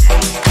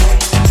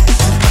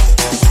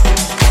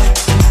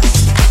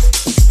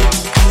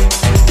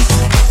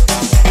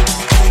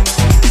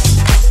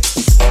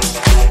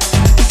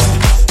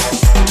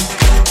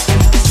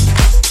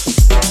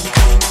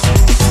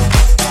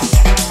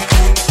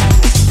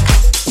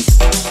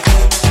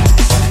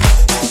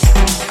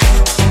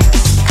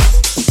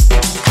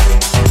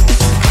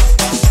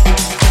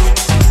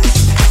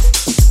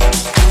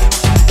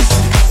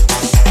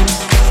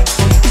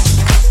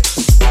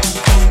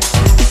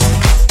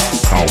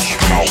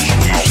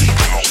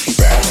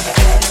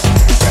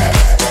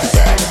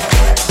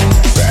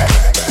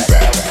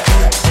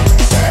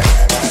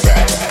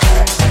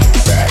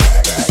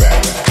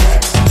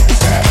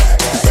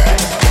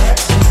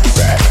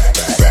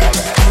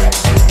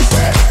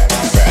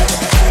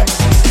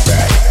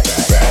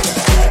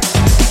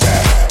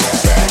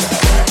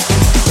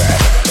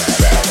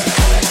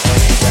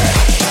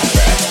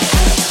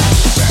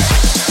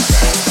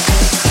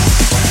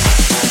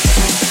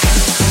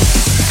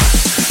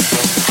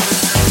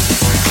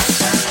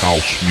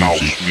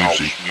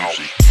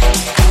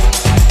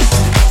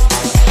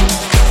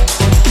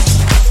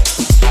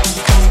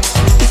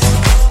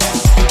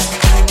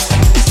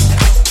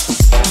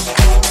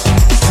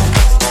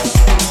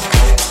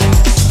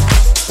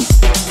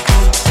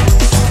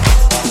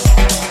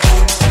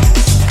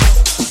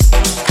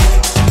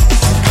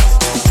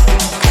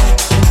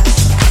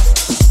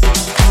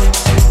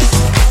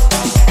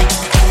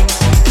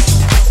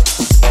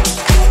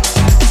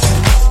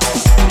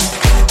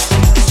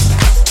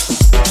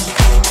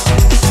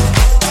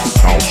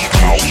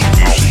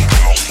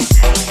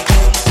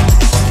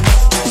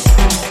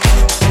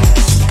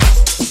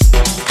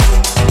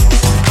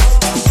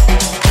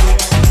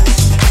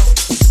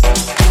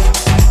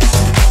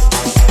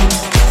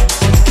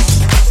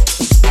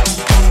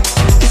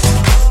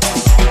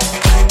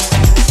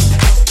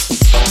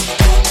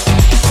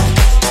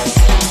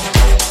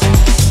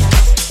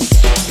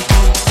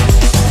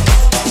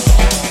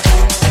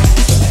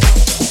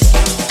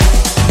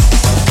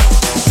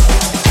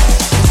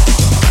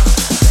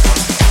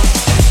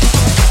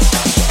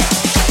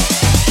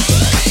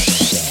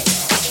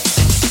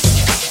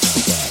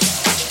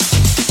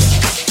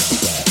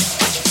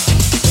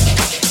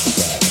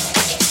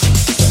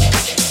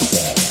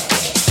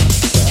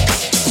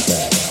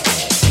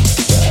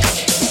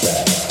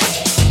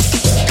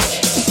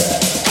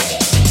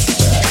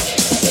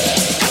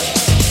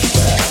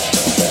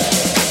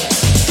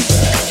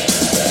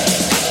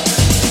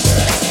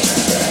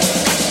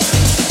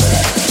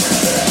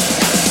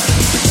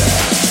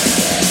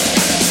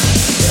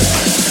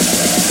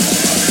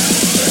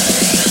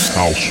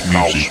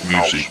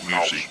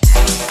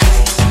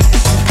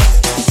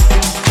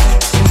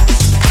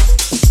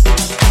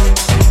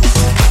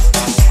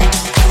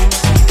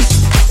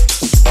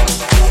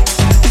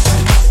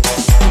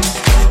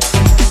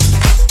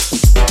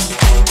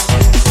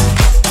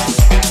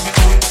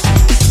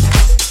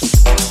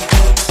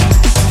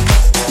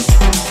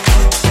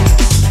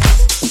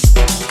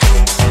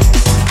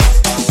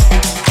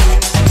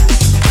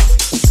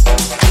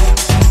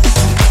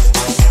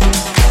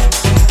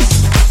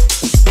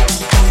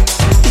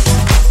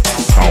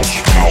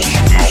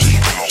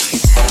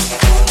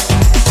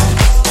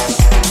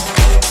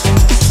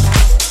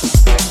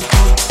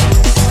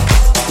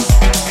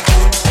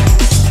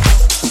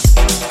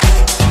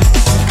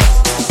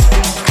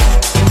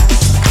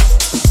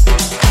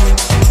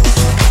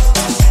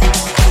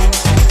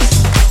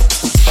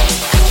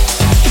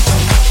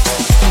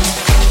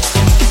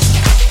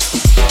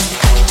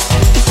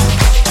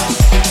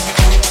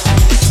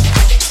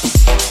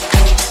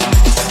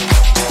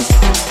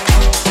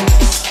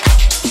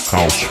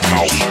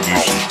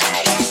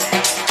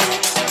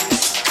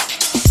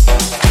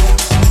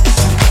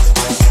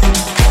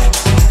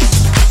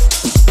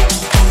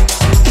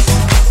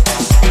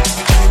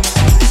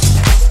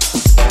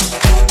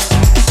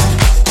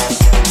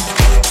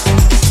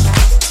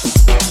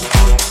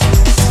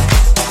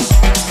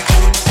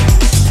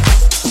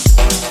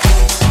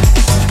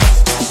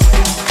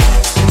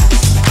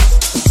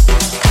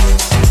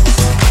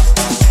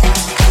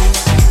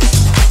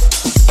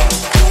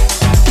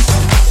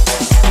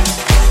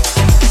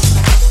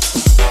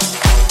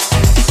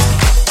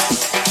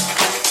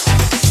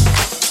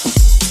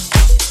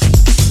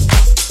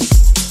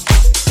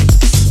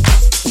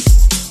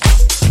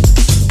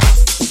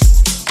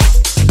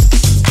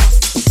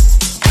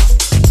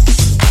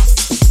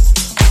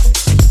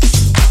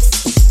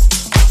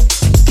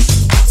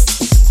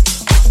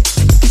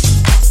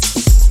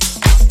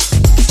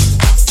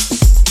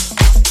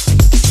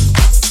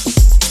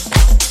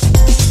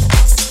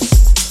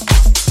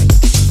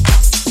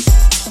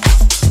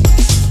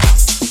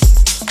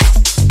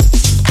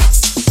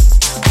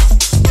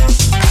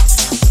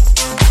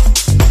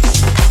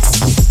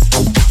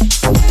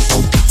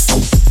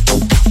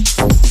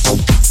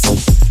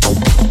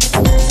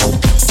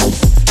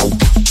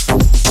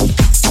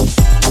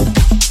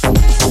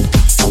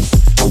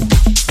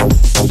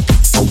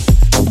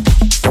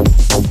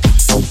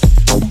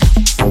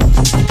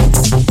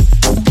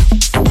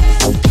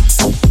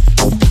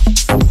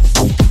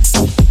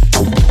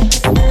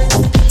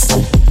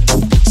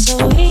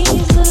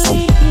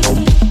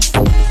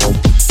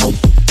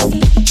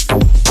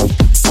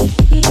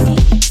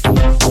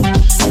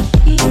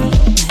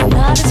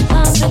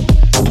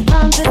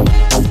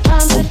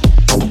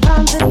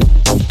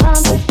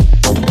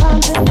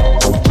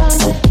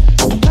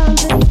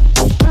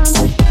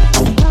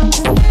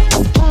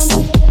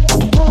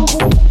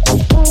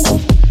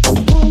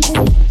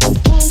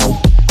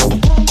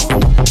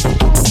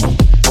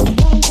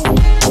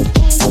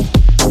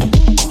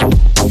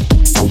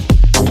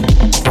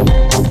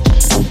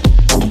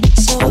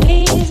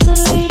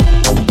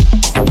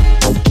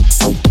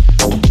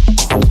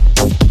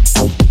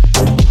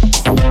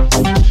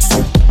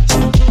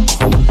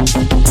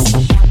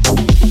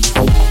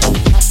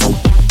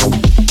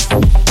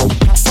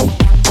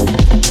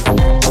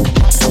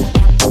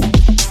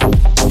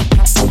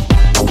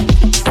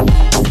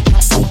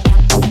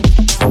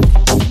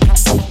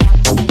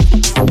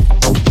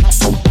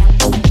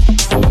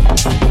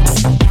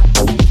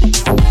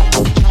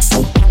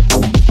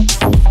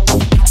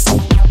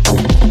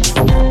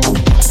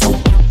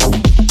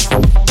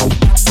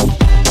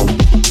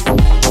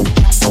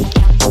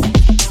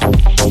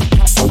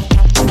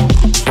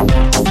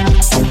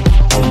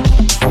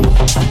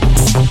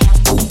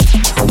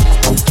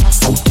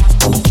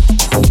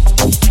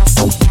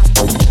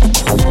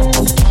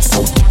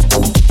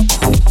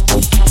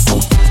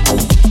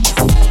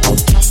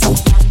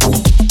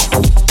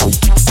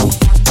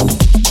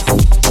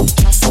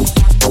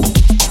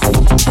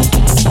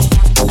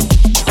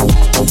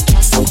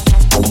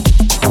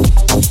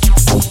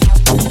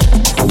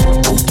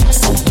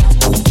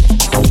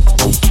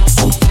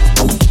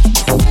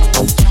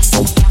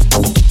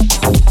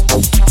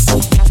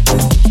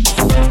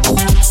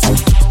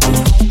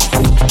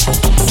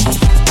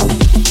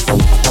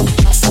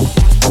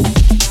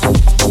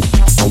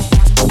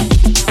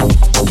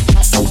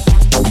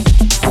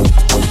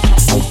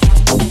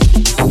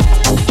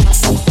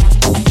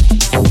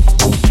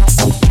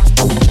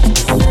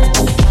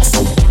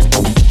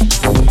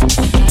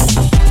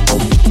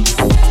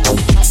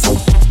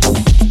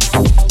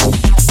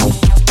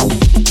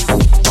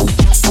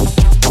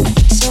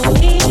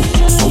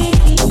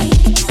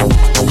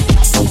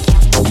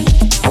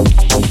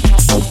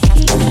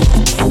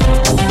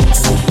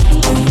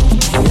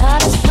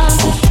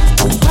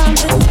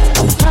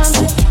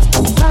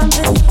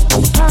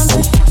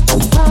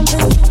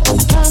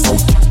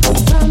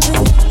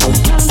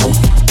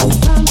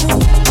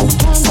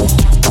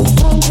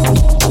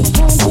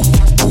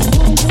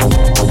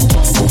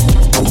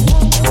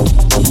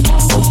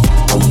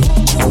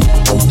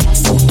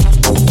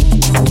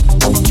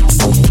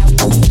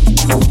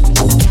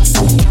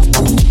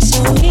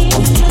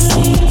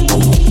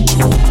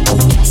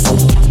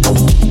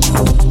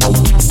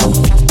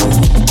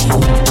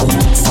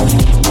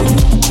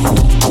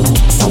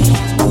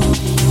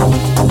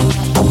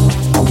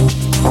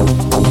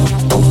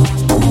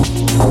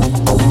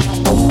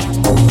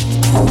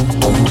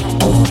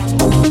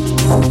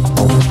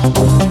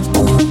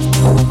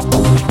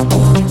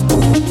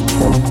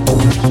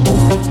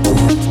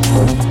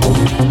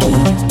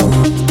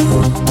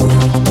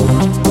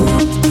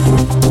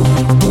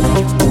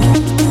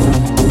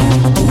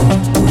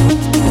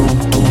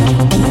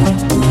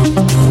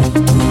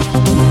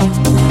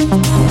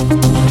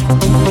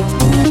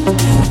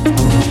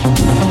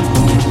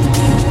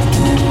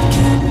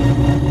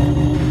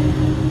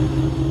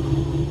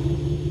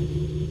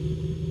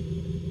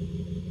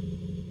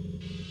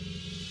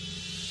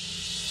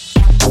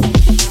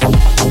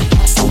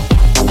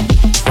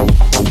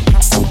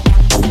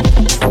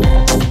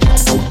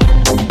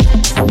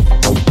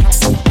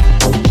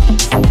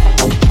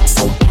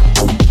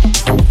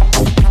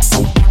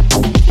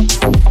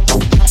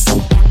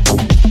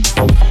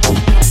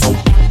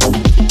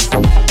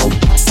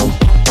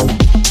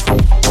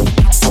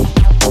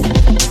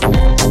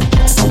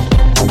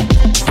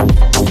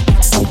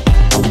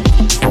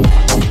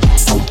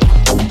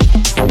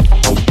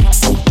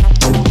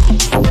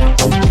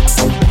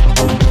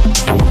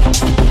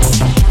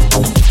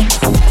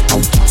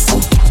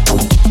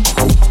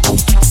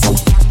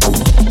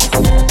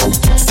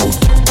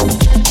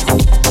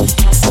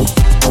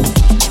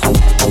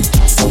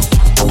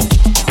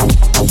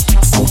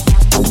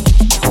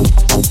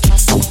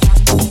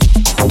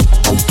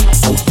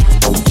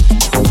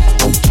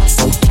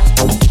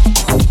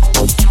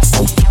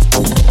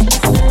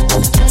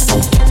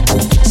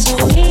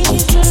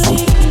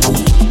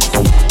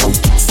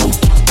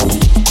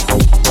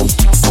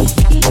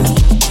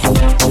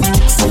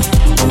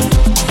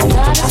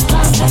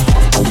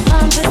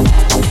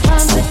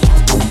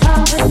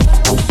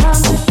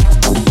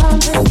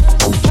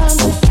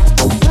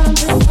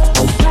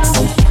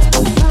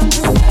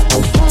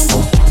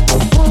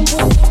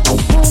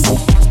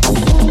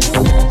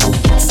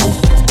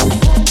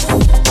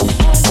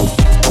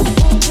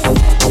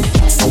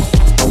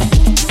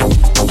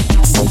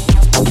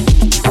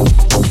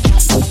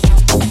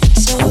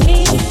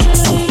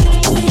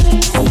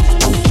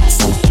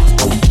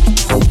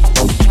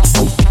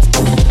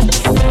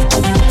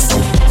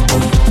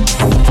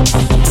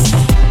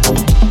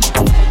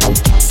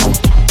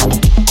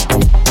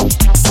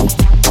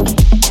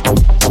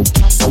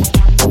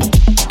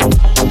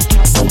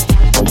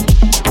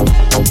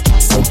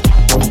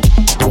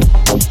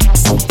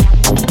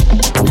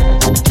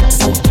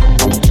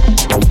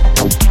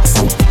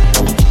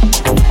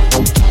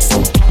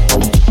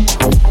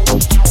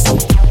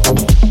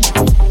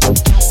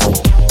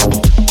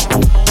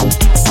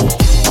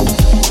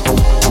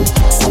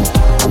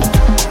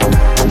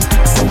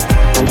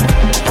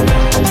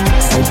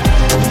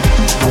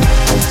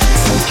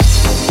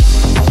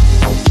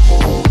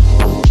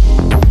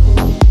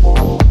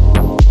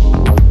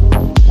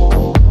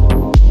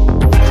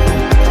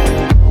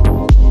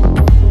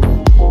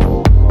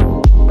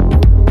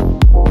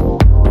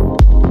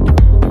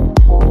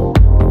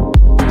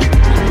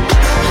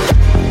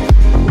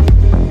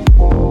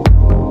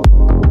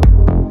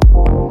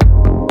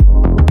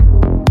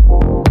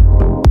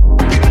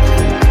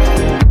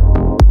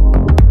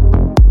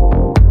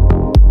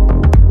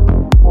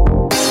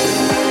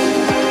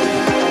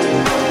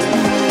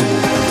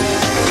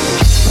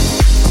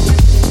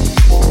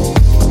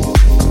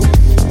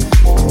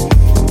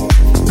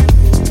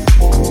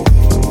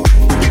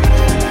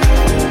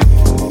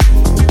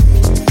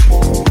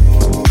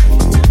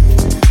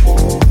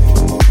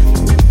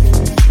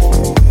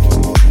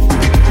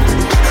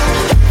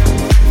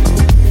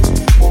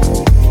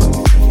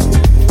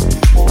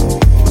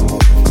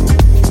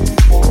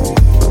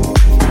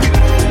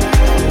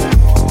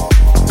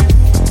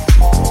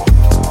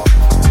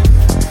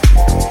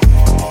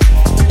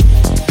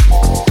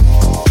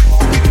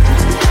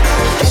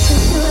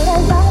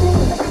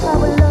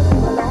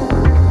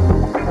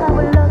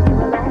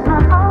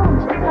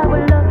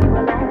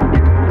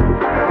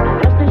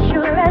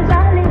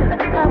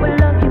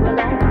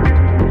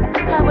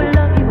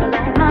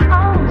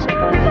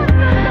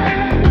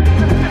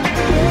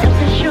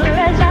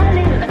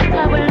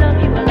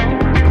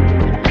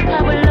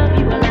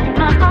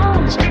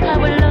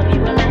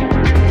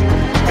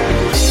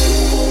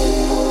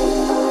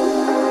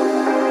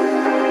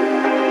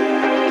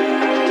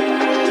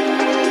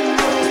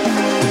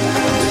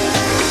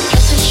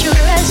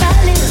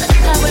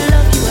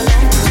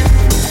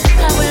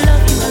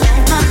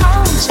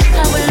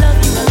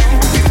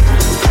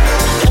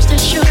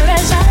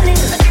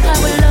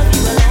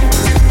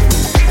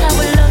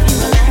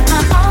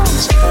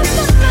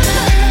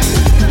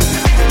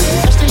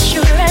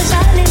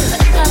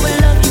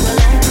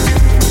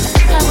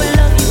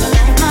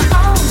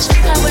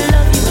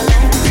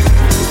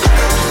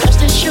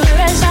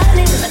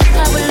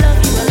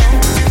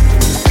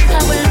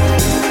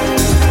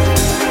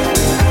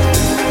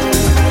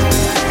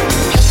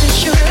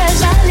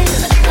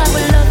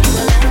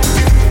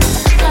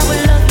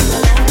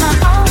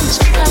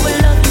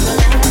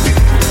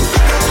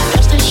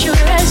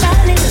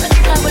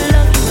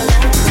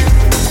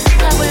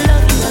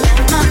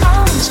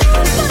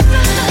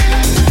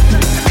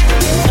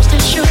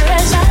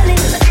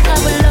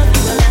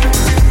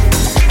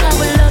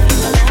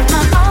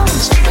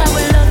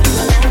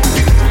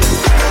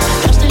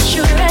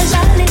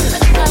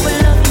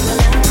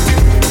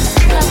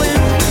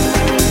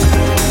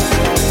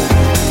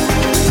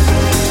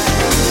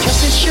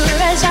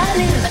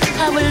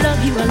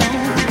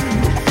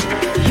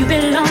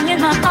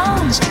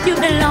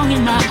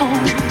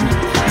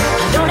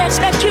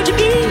 expect you to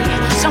be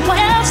somewhere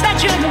else that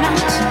you're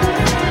not.